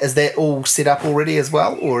of that is that all set up already as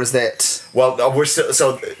well, or is that? Well, we're still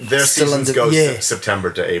their Still seasons under- go yeah.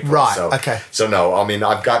 September to April. Right, So, okay. So no, I mean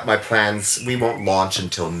I've got my plans. We won't launch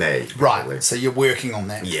until May. Right. Probably. So you're working on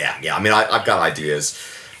that. Yeah. I mean I've got ideas.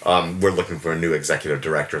 We're looking for a new executive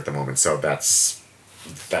director at the moment, so that's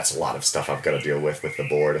a lot of stuff I've got to deal with the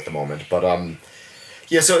board at the moment. But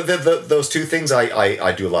yeah. So those two things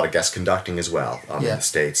I do a lot of guest conducting as well. In the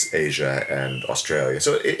States, Asia, and Australia.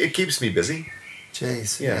 So it keeps me busy.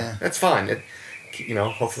 Jeez. Yeah, that's fine.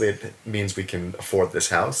 Hopefully it means we can afford this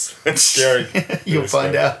house. It's scary. You'll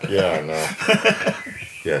find out. Yeah, I know.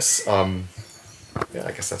 Yes. Yeah,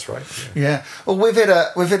 I guess that's right. Yeah. Well, we've had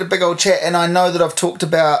a big old chat, and I know that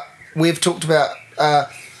we've talked about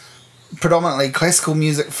predominantly classical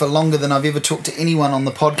music for longer than I've ever talked to anyone on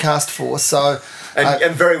the podcast for. So.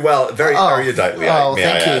 And very eruditely.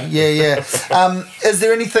 Thank you. Yeah. Is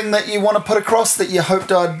there anything that you want to put across that you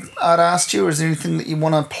hoped I'd asked you, or is there anything that you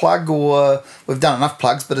want to plug? Or we've done enough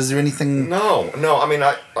plugs, but is there anything? No. I mean,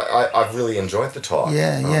 I've really enjoyed the talk.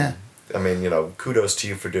 Yeah. I mean, kudos to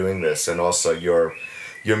you for doing this, and also your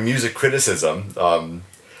music criticism.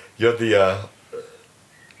 You're the.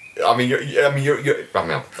 I mean, I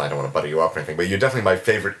don't want to butter you up or anything, but you're definitely my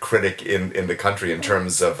favorite critic in the country in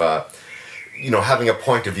terms of. Having a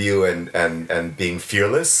point of view and being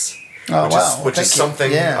fearless, which is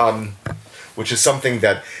something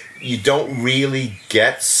that you don't really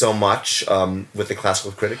get so much with the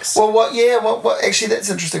classical critics. Well, actually,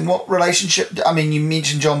 that's interesting. What relationship? I mean, you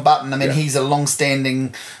mentioned John Button. I mean, he's a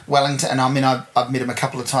long-standing Wellington, and I mean, I've met him a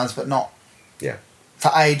couple of times, but not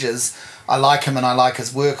for ages. I like him and I like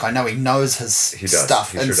his work. I know he knows his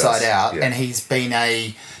stuff inside out, and he's been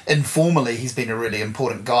informally he's been a really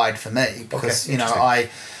important guide for me because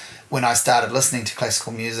when I started listening to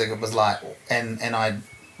classical music, it was like, and I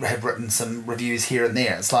have written some reviews here and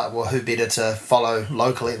there. It's like, well, who better to follow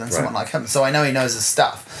locally than someone like him? So I know he knows his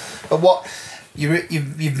stuff. But what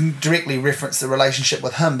you've directly referenced the relationship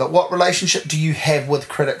with him, but what relationship do you have with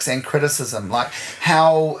critics and criticism? Like,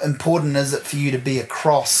 how important is it for you to be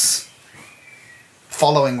across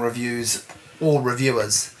following reviews or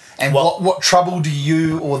reviewers? And what trouble do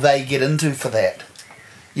you or they get into for that?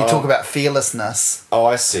 You talk about fearlessness. Oh,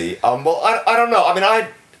 I see. Well, I don't know. I mean,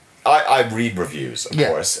 I read reviews, of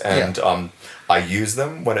course, and I use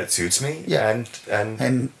them when it suits me, and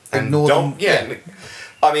ignore them. Yeah.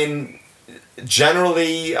 I mean,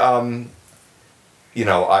 generally, I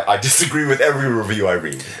disagree with every review I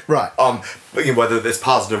read. Right. Whether it's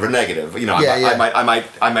positive or negative,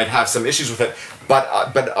 I might have some issues with it,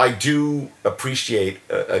 but I do appreciate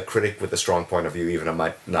a critic with a strong point of view, even it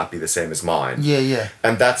might not be the same as mine. Yeah.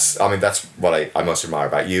 And that's what I most admire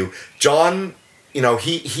about you, John.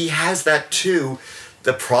 He has that too.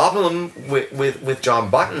 The problem with John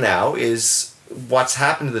Button now is what's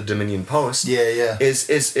happened to the Dominion Post. Yeah.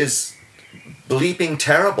 Is bleeping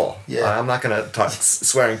terrible. Yeah. I'm not going to talk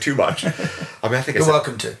swearing too much. I mean, I think you're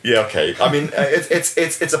welcome to. Yeah, okay. I mean,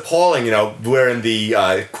 it's appalling. We're in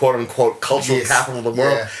the quote unquote cultural capital of the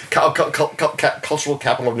world, cultural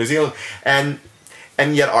capital of New Zealand,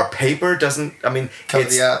 and yet our paper doesn't. I mean,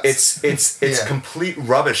 it's complete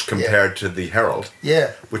rubbish compared to the Herald.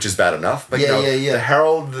 Yeah. Which is bad enough, but the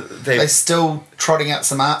Herald they're still trotting out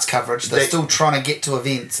some arts coverage. They're still trying to get to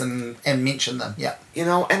events and mention them. Yeah.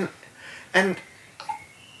 And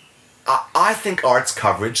I think arts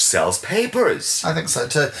coverage sells papers. I think so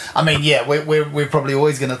too. I mean, we're probably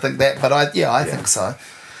always going to think that, but I think so.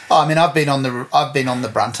 I mean, I've been on the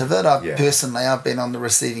brunt of it. Personally, I've been on the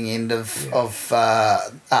receiving end of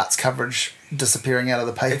arts coverage disappearing out of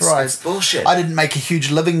the paper. It's bullshit. I didn't make a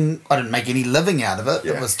huge living. I didn't make any living out of it.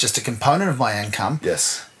 Yeah. It was just a component of my income.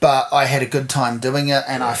 Yes. But I had a good time doing it,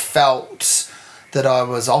 and I felt that I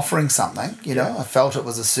was offering something. I felt it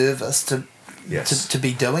was a service to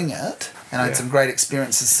be doing it, and I had some great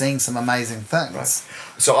experiences seeing some amazing things.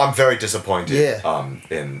 Right. So I'm very disappointed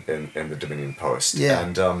in the Dominion Post. Yeah.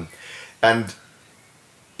 And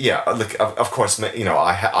look, of course,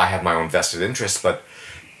 I have my own vested interests, but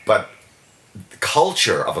the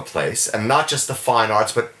culture of a place, and not just the fine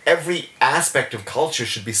arts, but every aspect of culture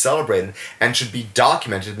should be celebrated and should be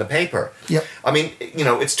documented in the paper. Yep. I mean,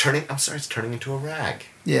 it's turning into a rag.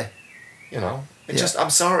 Yeah. I'm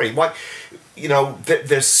sorry. Why?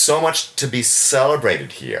 There's so much to be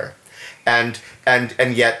celebrated here, and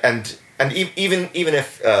And even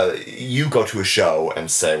if you go to a show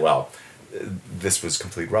and say, well, this was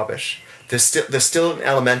complete rubbish, there's still an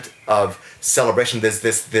element of celebration. There's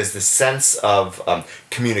this sense of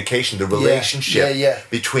communication, the relationship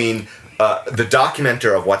between the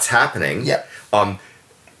documenter of what's happening. Yeah.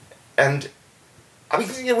 And I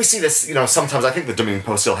mean, we see this, sometimes I think the Dominion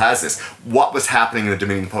Post still has this. What was happening in the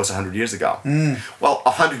Dominion Post 100 years ago? Well,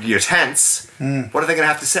 100 years hence, what are they going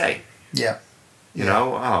to have to say? Yeah.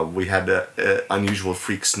 We had an unusual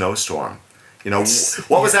freak snowstorm.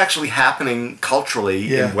 What was actually happening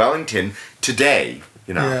culturally in Wellington today,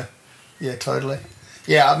 Yeah, totally.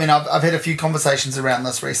 Yeah, I mean, I've had a few conversations around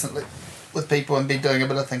this recently with people and been doing a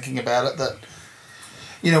bit of thinking about it that,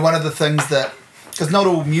 one of the things that, because not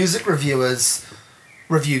all music reviewers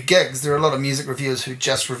review gigs, there are a lot of music reviewers who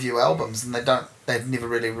just review albums and they've never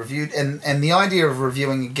really reviewed, and the idea of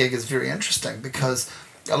reviewing a gig is very interesting because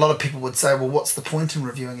a lot of people would say, well, what's the point in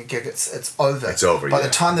reviewing a gig? It's over. It's over, by the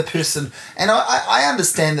time the person... And I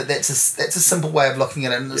understand that that's a simple way of looking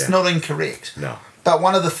at it, and it's not incorrect. No. But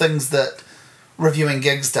one of the things that reviewing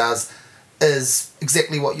gigs does is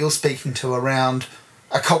exactly what you're speaking to around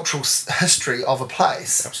a cultural history of a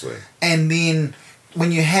place. Absolutely. And then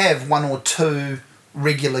when you have one or two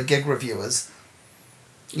regular gig reviewers,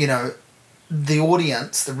 the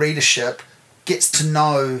audience, the readership, gets to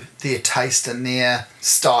know their taste and their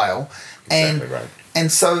style. Exactly right.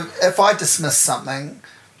 And so if I dismiss something,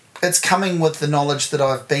 it's coming with the knowledge that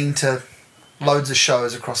I've been to loads of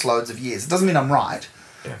shows across loads of years. It doesn't mean I'm right,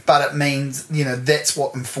 but it means, that's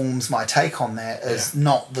what informs my take on that is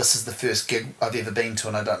not this is the first gig I've ever been to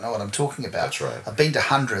and I don't know what I'm talking about. That's right. I've been to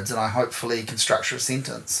hundreds and I hopefully can structure a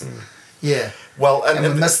sentence. Yeah. Well,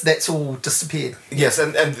 and that's all disappeared. Yes,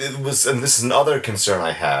 and this is another concern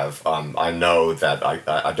I have. I know that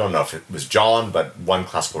I don't know if it was John, but one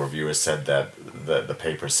classical reviewer said that the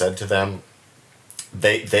paper said to them,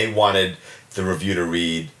 they wanted the review to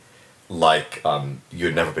read like you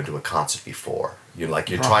had never been to a concert before. You're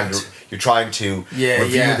trying to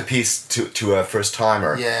review the piece to a first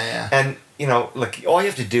timer. Yeah. And all you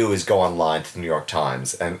have to do is go online to the New York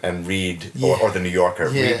Times and read, or the New Yorker,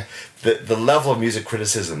 read the level of music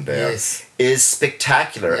criticism there is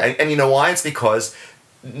spectacular. Yeah. And you know why? It's because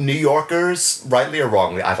New Yorkers, rightly or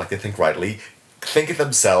wrongly, I'd like to think rightly, think of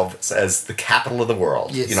themselves as the capital of the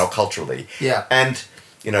world, culturally. Yeah. And,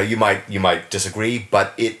 you might disagree,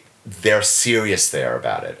 but they're serious there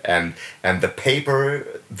about it. And the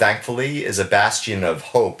paper, thankfully, is a bastion of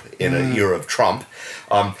hope in an era of Trump.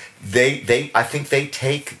 I think they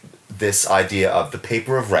take this idea of the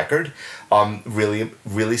paper of record really,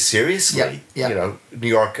 really seriously. Yeah. New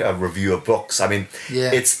York Review of Books. I mean,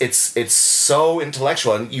 it's so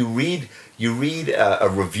intellectual, and you read a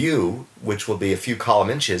review, which will be a few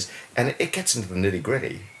column inches, and it gets into the nitty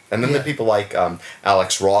gritty. And then the people like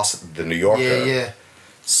Alex Ross, the New Yorker.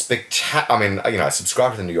 I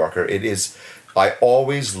subscribe to the New Yorker. I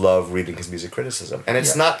always love reading his music criticism. And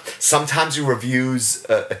it's not, sometimes he reviews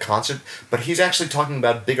a concert, but he's actually talking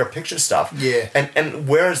about bigger picture stuff. Yeah. And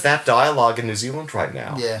where is that dialogue in New Zealand right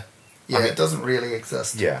now? Yeah. Yeah, I mean, it doesn't really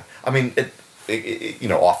exist. Yeah. I mean,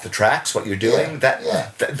 off the tracks, what you're doing,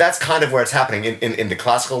 that's kind of where it's happening. In the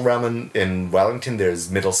classical realm in Wellington, there's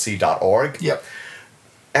middlesea.org. Yep.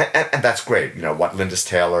 And that's great. What Lindis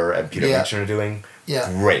Taylor and Peter Minchin are doing. Yeah.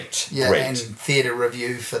 Great. And theatre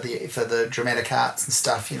review for the dramatic arts and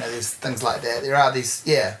stuff. There's things like that. There are these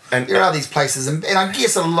there are these places, and I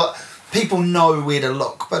guess a lot people know where to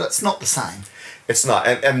look, but it's not the same. It's not,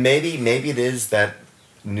 and maybe it is that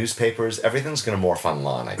newspapers, everything's going to morph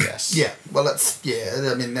online, I guess. Yeah. Well,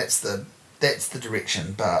 I mean that's the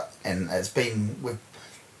direction, but it's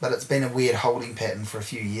been a weird holding pattern for a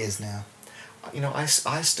few years now. I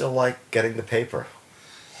still like getting the paper.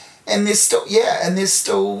 And there's still,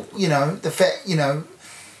 the fact,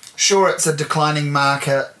 sure it's a declining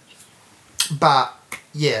market, but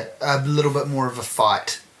a little bit more of a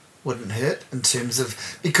fight wouldn't hurt in terms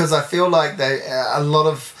of, because I feel like a lot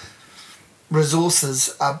of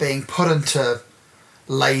resources are being put into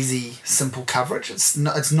lazy, simple coverage. It's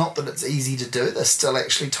not that it's easy to do. They're still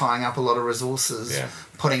actually tying up a lot of resources,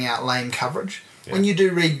 putting out lame coverage. Yeah. When you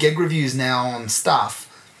do read gig reviews now on stuff,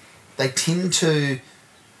 they tend to...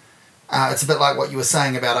 it's a bit like what you were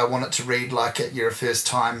saying about I want it to read like you're a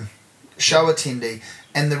first-time show attendee,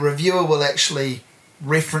 and the reviewer will actually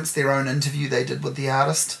reference their own interview they did with the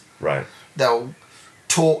artist. Right. They'll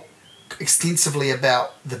talk extensively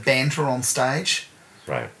about the banter on stage.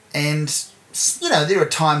 Right. And, there are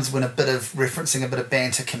times when a bit of referencing, a bit of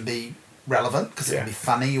banter can be relevant because it can be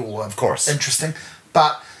funny or of course interesting.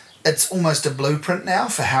 But it's almost a blueprint now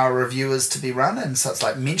for how a review is to be run. And so it's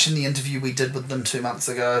like, mention the interview we did with them 2 months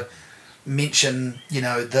ago, mention,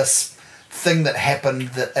 this thing that happened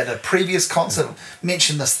that at a previous concert,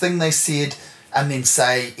 mention this thing they said, and then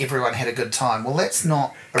say everyone had a good time. Well, that's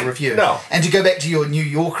not a review. No. And to go back to your New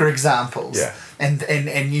Yorker examples, Yeah. and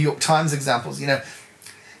New York Times examples,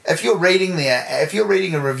 if you're reading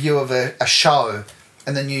a review of a show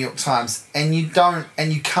in the New York Times and you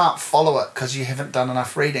can't follow it because you haven't done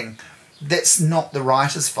enough reading, that's not the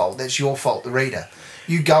writer's fault, that's your fault, the reader.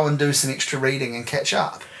 You go and do some extra reading and catch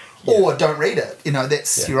up. Yeah. Or don't read it,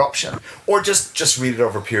 that's your option. Or just read it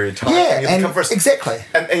over a period of time. Exactly.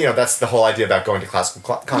 And that's the whole idea about going to classical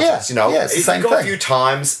concerts. Yeah, it's the same you go thing. a few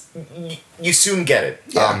times, you soon get it.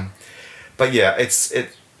 Yeah. But yeah,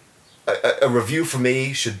 a review for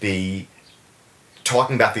me should be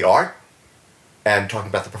talking about the art and talking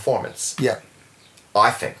about the performance. Yeah.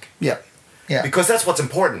 I think. Yeah. Yeah. Because that's what's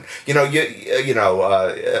important. An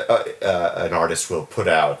artist will put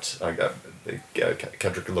out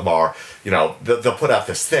Kendrick Lamar. They'll put out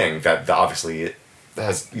this thing that obviously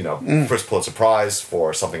has first Pulitzer Prize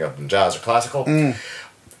for something other than jazz or classical.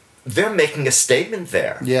 They're making a statement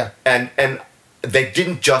there. Yeah. And they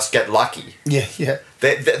didn't just get lucky. Yeah. Yeah.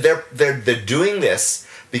 They're doing this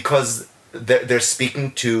because they're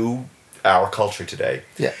speaking to our culture today.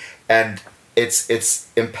 Yeah. And it's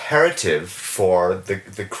imperative for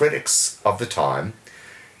the critics of the time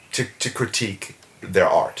to critique their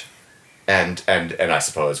art. And I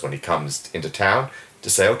suppose when he comes into town to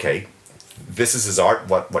say, okay, this is his art,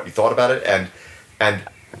 what you thought about it, and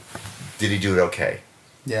did he do it okay?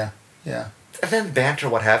 Yeah. Yeah. And then banter,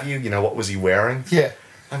 what have you, what was he wearing? Yeah.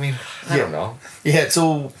 I mean, I don't know. Yeah, it's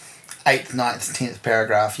all 8th, 9th, 10th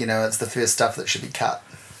paragraph, it's the first stuff that should be cut.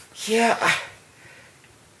 Yeah.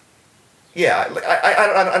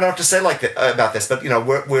 I don't know what to say about this, but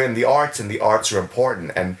we're in the arts, and the arts are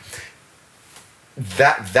important, and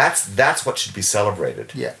that's what should be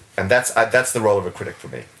celebrated. Yeah. And that's the role of a critic for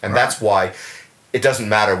me, and that's why it doesn't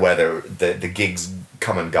matter whether the gig's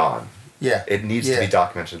come and gone. Yeah. It needs to be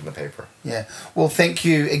documented in the paper. Yeah. Well, thank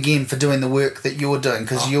you again for doing the work that you're doing,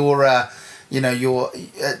 because your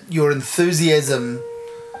enthusiasm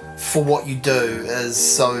for what you do is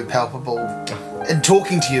so palpable in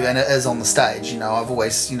talking to you, and it is on the stage. I've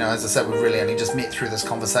always, as I said, we've really only just met through this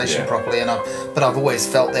conversation properly, but I've always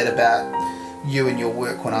felt that about you and your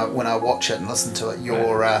work when I watch it and listen to it.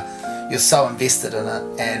 You're so invested in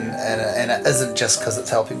it, and it isn't just because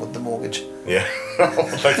it's helping with the mortgage. Yeah.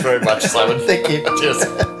 Thanks very much, Simon. Thank you. Cheers.